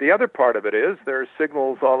 The other part of it is there are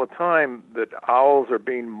signals all the time that owls are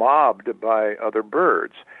being mobbed by other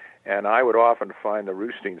birds. And I would often find the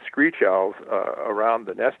roosting screech owls around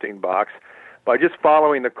the nesting box by just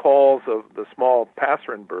following the calls of the small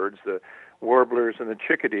passerine birds, the warblers and the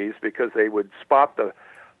chickadees, because they would spot the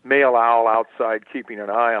male owl outside keeping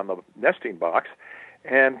an eye on the nesting box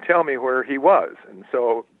and tell me where he was. And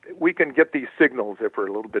so we can get these signals if we're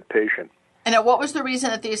a little bit patient. And what was the reason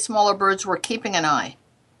that these smaller birds were keeping an eye?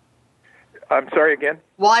 I'm sorry, again?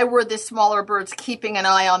 Why were the smaller birds keeping an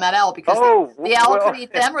eye on that owl? Because the owl could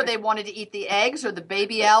eat them, or they wanted to eat the eggs, or the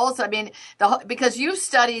baby owls? I mean, because you've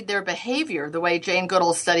studied their behavior the way Jane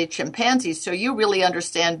Goodall studied chimpanzees, so you really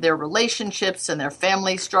understand their relationships and their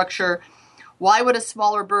family structure. Why would a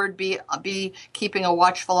smaller bird be keeping a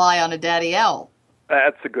watchful eye on a daddy owl?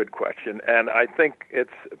 That's a good question, and I think it's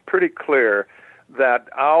pretty clear that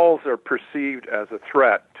owls are perceived as a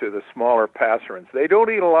threat to the smaller passerines. They don't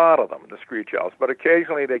eat a lot of them, the screech owls, but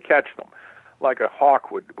occasionally they catch them, like a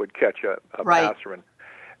hawk would catch a passerine.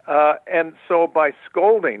 And so by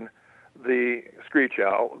scolding the screech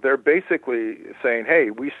owl, they're basically saying,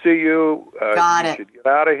 "Hey, we see you. You should get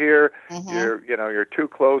out of here. You're too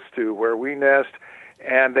close to where we nest."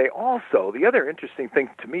 And they also, the other interesting thing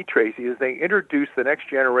to me, Tracy, is they introduce the next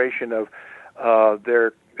generation of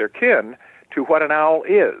their kin to what an owl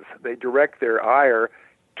is. They direct their ire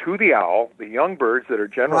to the owl. The young birds that are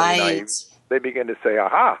generally naive, they begin to say,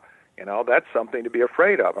 "Aha, that's something to be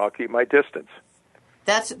afraid of. I'll keep my distance."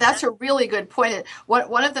 That's a really good point.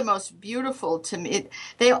 One of the most beautiful to me,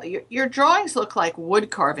 your drawings look like wood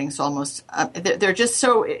carvings almost. They're just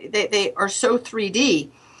so, they are so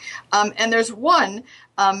 3D. And there's one,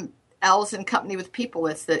 Owls in Company with People.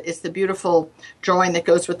 It's the beautiful drawing that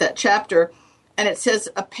goes with that chapter. And it says,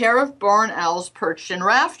 a pair of barn owls perched in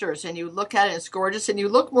rafters. And you look at it, it's gorgeous. And you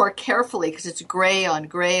look more carefully because it's gray on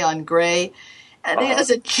gray on gray. And it has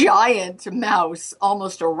a giant mouse,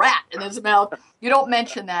 almost a rat in his mouth. You don't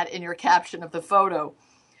mention that in your caption of the photo.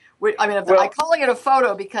 I'm calling it a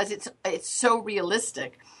photo because it's so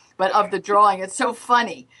realistic. But of the drawing, it's so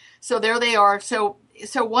funny. So there they are. So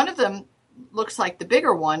one of them looks like the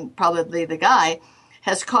bigger one, probably the guy,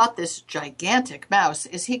 has caught this gigantic mouse.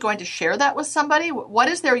 Is he going to share that with somebody? What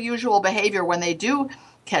is their usual behavior when they do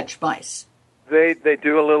catch mice? They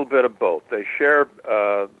do a little bit of both. They share.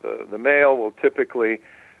 The male will typically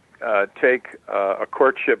take a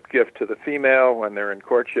courtship gift to the female when they're in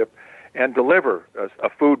courtship and deliver a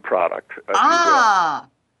food product.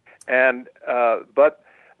 And but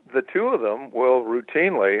the two of them will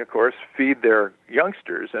routinely, of course, feed their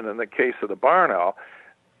youngsters. And in the case of the barn owl,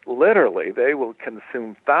 literally they will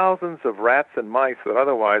consume thousands of rats and mice that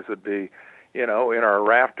otherwise would be, in our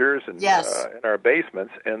rafters and in our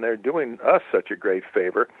basements. And they're doing us such a great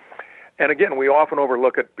favor. And again, we often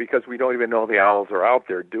overlook it because we don't even know the owls are out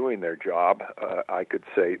there doing their job. I could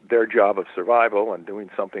say their job of survival and doing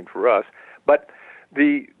something for us. But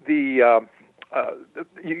you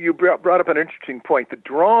brought up an interesting point. The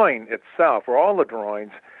drawing itself, or all the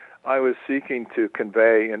drawings, I was seeking to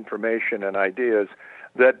convey information and ideas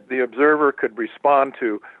that the observer could respond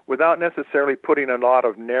to without necessarily putting a lot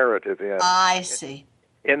of narrative in. I see.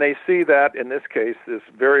 And they see that, in this case, this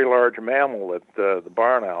very large mammal that the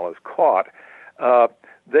barn owl has caught,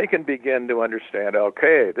 they can begin to understand,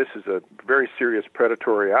 okay, this is a very serious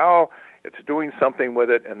predatory owl. It's doing something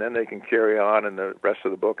with it, and then they can carry on in the rest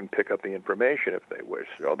of the book and pick up the information if they wish.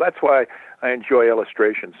 So that's why I enjoy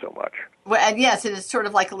illustration so much. Well, and yes, it is sort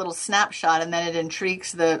of like a little snapshot, and then it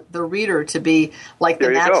intrigues the reader to be like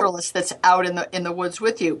the naturalist that's out in the woods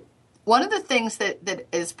with you. One of the things that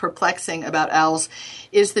is perplexing about owls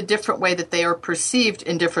is the different way that they are perceived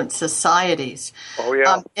in different societies. Oh,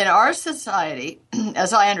 yeah. In our society,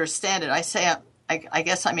 as I understand it, I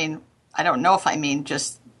guess I mean, I don't know if I mean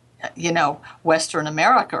just, Western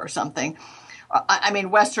America or something. I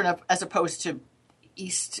mean Western as opposed to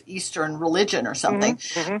Eastern religion or something.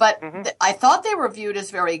 But I thought they were viewed as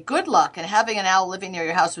very good luck, and having an owl living near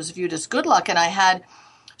your house was viewed as good luck. And I had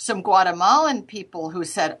some Guatemalan people who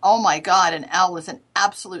said, oh my God, an owl is an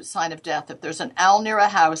absolute sign of death. If there's an owl near a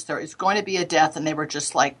house, there is going to be a death. And they were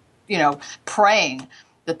just like, praying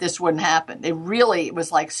that this wouldn't happen. It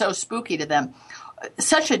was like so spooky to them.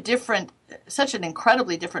 Such an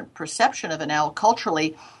incredibly different perception of an owl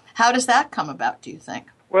culturally. How does that come about, do you think?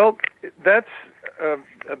 Well, that's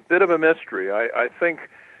a bit of a mystery. I think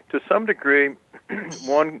to some degree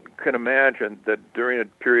one can imagine that during a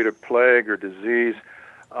period of plague or disease,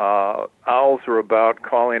 owls are about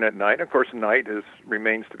calling at night. Of course, night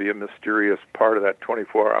remains to be a mysterious part of that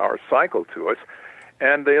 24-hour cycle to us,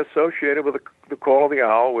 and they associated with the call of the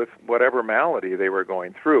owl with whatever malady they were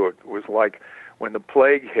going through. It was like when the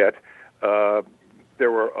plague hit,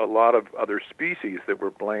 there were a lot of other species that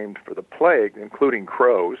were blamed for the plague, including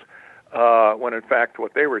crows, when in fact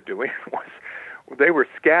what they were doing was they were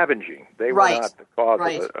scavenging. They were not the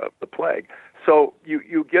cause of the plague. So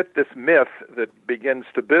you get this myth that begins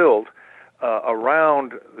to build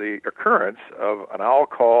around the occurrence of an owl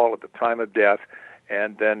call at the time of death,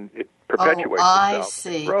 and then it perpetuates itself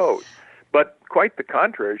and grows. But quite the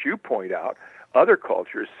contrary, as you point out, other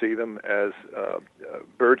cultures see them as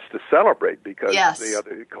birds to celebrate because the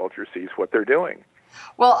other culture sees what they're doing.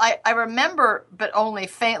 Well, I remember, but only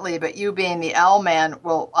faintly, but you being the owl man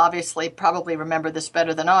will obviously probably remember this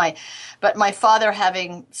better than I, but my father,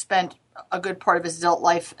 having spent a good part of his adult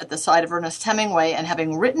life at the side of Ernest Hemingway and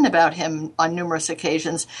having written about him on numerous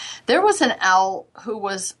occasions, there was an owl who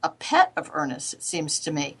was a pet of Ernest, it seems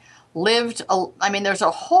to me. lived, there's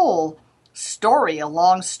a whole story, a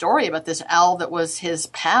long story about this owl that was his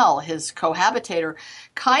pal, his cohabitator,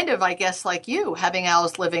 kind of, I guess, like you, having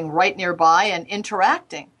owls living right nearby and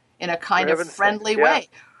interacting in a kind of friendly way.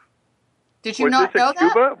 Did you not know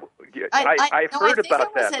that? Cuba? I've heard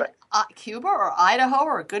about that. I think it was in Cuba or Idaho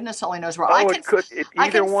or goodness only knows where. Oh, I can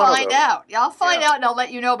find out. Yeah, I'll find out and I'll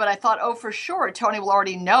let you know. But I thought, for sure, Tony will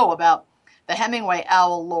already know about the Hemingway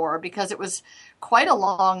owl lore because it was quite a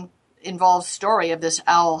long, involved story of this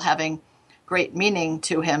owl having great meaning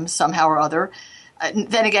to him somehow or other.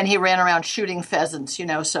 Then again, he ran around shooting pheasants,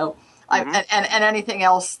 so and anything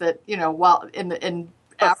else that while in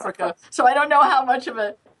Africa. So I don't know how much of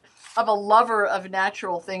a lover of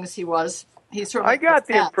natural things he was. I got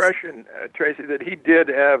the impression, Tracy, that he did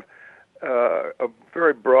have a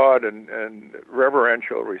very broad and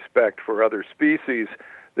reverential respect for other species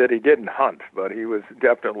that he didn't hunt, but he was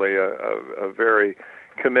definitely a very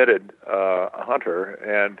committed hunter,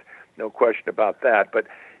 and no question about that. But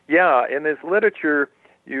yeah, in his literature,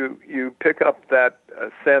 you pick up that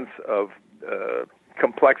sense of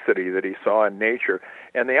complexity that he saw in nature.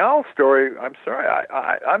 And the owl story, I'm sorry,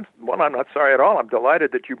 I'm not sorry at all. I'm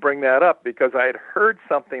delighted that you bring that up because I had heard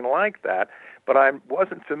something like that, but I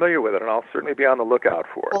wasn't familiar with it, and I'll certainly be on the lookout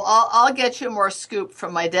for it. Well, I'll get you more scoop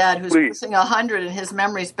from my dad, who's pushing 100, and his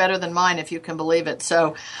memory's better than mine, if you can believe it.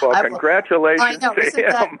 So, congratulations to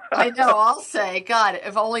him. I know. I'll say, God,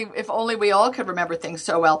 if only we all could remember things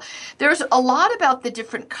so well. There's a lot about the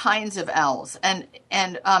different kinds of owls, and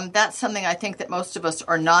that's something I think that most of us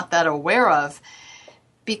are not that aware of.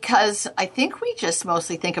 Because I think we just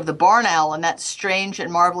mostly think of the barn owl in that strange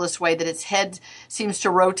and marvelous way that its head seems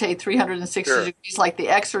to rotate 360 degrees like The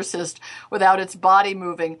Exorcist without its body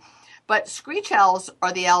moving. But screech owls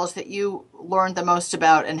are the owls that you learned the most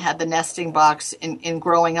about and had the nesting box in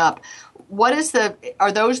growing up.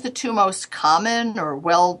 Are those the two most common or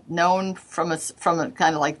well known from a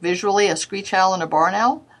kind of like visually, a screech owl and a barn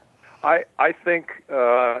owl? I think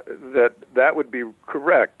that would be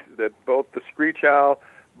correct, that both the screech owl,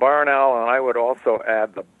 barn owl, and I would also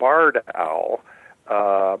add the barred owl,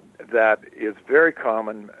 that is very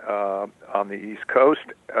common on the East Coast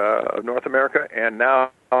of North America, and now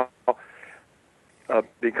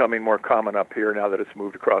becoming more common up here now that it's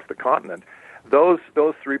moved across the continent. Those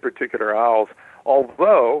three particular owls,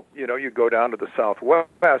 although you go down to the Southwest,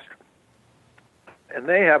 and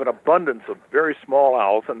they have an abundance of very small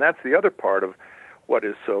owls, and that's the other part of what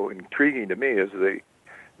is so intriguing to me is the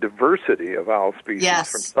diversity of owl species,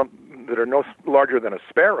 from some that are no larger than a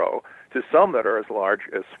sparrow to some that are as large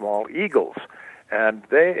as small eagles. And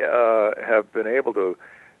they have been able to,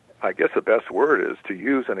 I guess the best word is to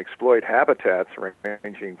use and exploit habitats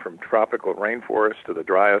ranging from tropical rainforests to the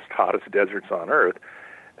driest, hottest deserts on Earth.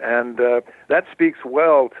 And that speaks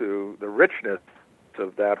well to the richness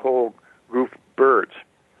of that whole group of birds.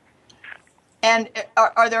 And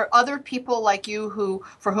are there other people like you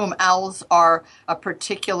for whom owls are a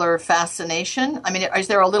particular fascination? I mean, is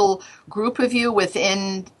there a little group of you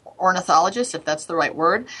within ornithologists, if that's the right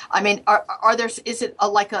word? I mean, is it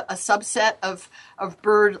like a subset of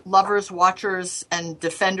bird lovers, watchers, and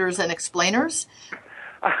defenders and explainers?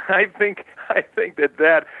 I think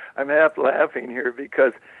that I'm half laughing here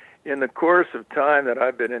because in the course of time that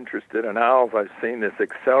I've been interested in owls, I've seen this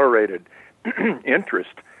accelerated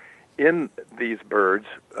interest in these birds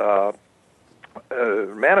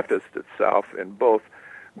manifest itself in both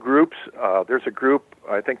groups. There's a group,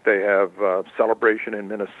 I think they have a celebration in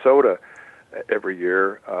Minnesota every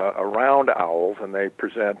year around owls, and they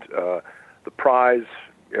present the prize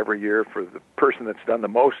every year for the person that's done the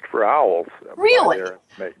most for owls. Really?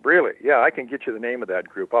 Really? Yeah, I can get you the name of that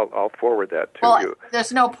group. I'll forward that to you.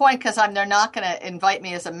 There's no point because they're not going to invite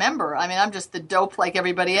me as a member. I mean, I'm just the dope like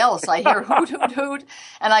everybody else. I hear hoot, hoot, hoot,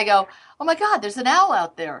 and I go, oh my God, there's an owl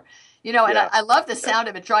out there. And I love the sound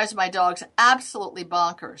of it. It drives my dogs absolutely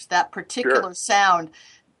bonkers. That particular sound,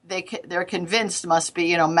 they're convinced must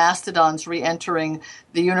be, mastodons re-entering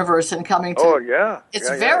the universe and coming to. Oh, yeah. It's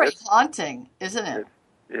very haunting, isn't it?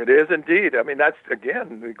 It is indeed. I mean, that's,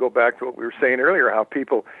 again, we go back to what we were saying earlier, how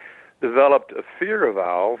people developed a fear of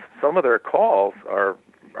owls. Some of their calls are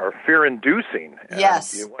fear-inducing.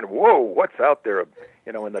 Yes. You wonder, whoa, what's out there,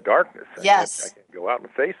 in the darkness? Yes. I can go out and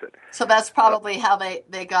face it. So that's probably how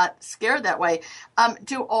they got scared that way.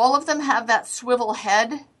 Do all of them have that swivel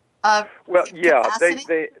head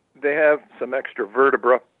capacity? They have some extra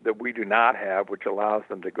vertebra that we do not have, which allows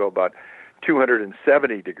them to go about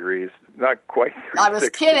 270 degrees, not quite 360. I was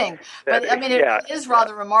kidding. But, it is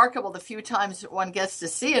rather remarkable the few times one gets to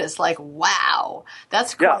see it. It's like, wow,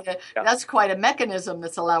 that's quite a mechanism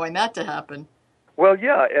that's allowing that to happen. Well,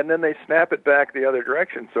 yeah, and then they snap it back the other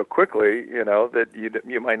direction so quickly, that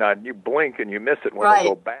you might not, you blink and you miss it when they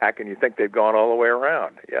go back, and you think they've gone all the way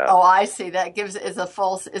around. Yeah. Oh, I see. That is a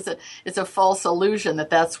false illusion that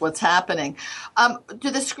that's what's happening.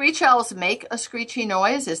 Do the screech owls make a screechy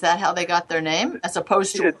noise? Is that how they got their name, as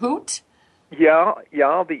opposed to hoot? Yeah.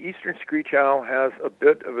 The eastern screech owl has a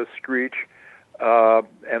bit of a screech.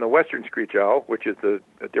 And the western screech owl, which is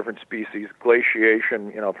a different species,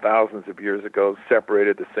 glaciation, thousands of years ago,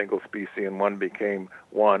 separated the single species, and one became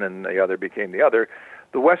one and the other became the other.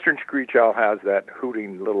 The western screech owl has that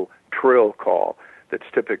hooting little trill call that's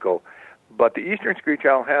typical. But the eastern screech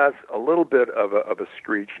owl has a little bit of a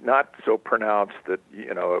screech, not so pronounced that,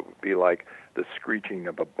 it would be like the screeching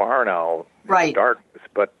of a barn owl in the darkness,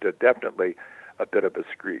 but definitely a bit of a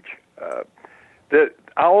screech. The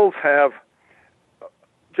owls have,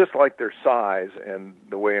 just like their size and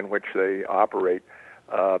the way in which they operate,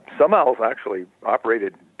 some owls actually operate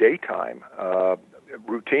at daytime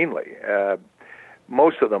routinely.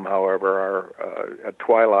 Most of them, however, are at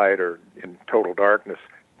twilight or in total darkness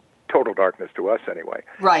to us anyway.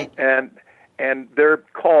 Right. And their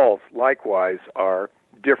calls, likewise, are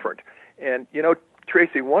different. And,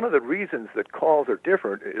 Tracy, one of the reasons that calls are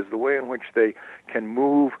different is the way in which they can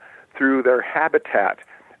move through their habitat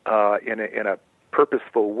in a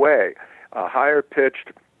purposeful way. A higher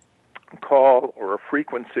pitched call or a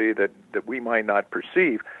frequency that we might not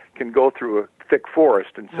perceive can go through a thick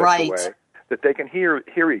forest in such a way that they can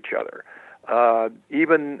hear each other.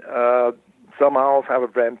 Even some owls have a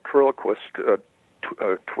ventriloquist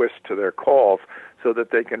twist to their calls so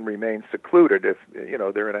that they can remain secluded if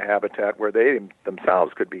they're in a habitat where they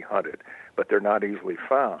themselves could be hunted, but they're not easily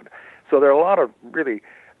found. So there are a lot of really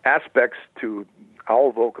aspects to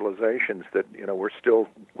owl vocalizations that we're still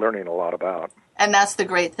learning a lot about. And that's the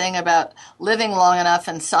great thing about living long enough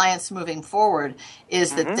and science moving forward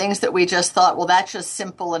is that things that we just thought, well, that's just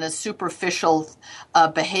simple and a superficial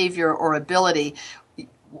behavior or ability,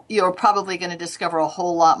 you're probably going to discover a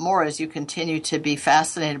whole lot more as you continue to be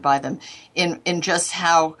fascinated by them in just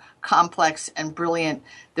how complex and brilliant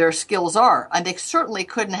their skills are. And they certainly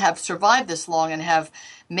couldn't have survived this long and have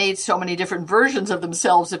made so many different versions of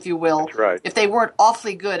themselves, if you will, if they weren't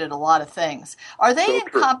awfully good at a lot of things. Are they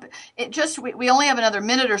we only have another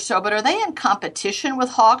minute or so, but are they in competition with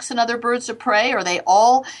hawks and other birds of prey? Are they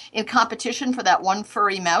all in competition for that one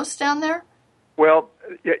furry mouse down there? Well,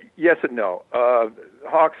 yes and no.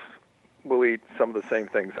 Hawks will eat some of the same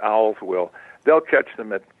things owls will. They'll catch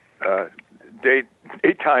them at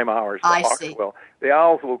daytime hours. The hawks will. The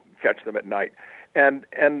owls will catch them at night. And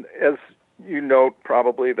as you note,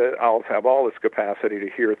 probably the owls have all this capacity to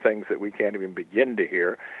hear things that we can't even begin to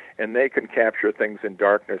hear, and they can capture things in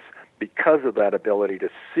darkness because of that ability to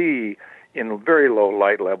see in very low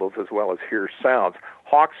light levels as well as hear sounds.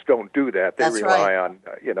 Hawks don't do that. They rely on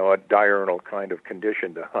a diurnal kind of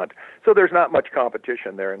condition to hunt. So there's not much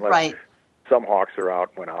competition there unless some hawks are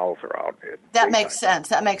out when owls are out. That makes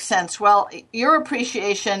sense. Well, your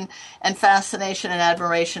appreciation and fascination and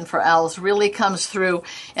admiration for owls really comes through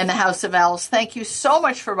in the House of Owls. Thank you so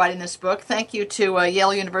much for writing this book. Thank you to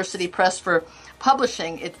Yale University Press for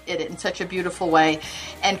publishing it in such a beautiful way.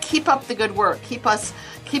 And keep up the good work. Keep us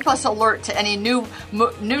alert to any new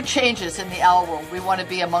changes in the owl world. We want to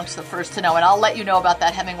be amongst the first to know. And I'll let you know about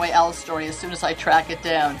that Hemingway owl story as soon as I track it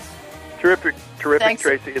down. Terrific, thanks,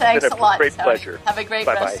 Tracy. It's been a lot, great pleasure. Have a great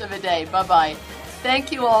rest of the day. Bye-bye.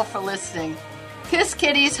 Thank you all for listening. Kiss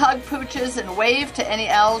kitties, hug pooches, and wave to any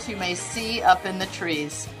owls you may see up in the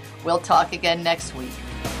trees. We'll talk again next week.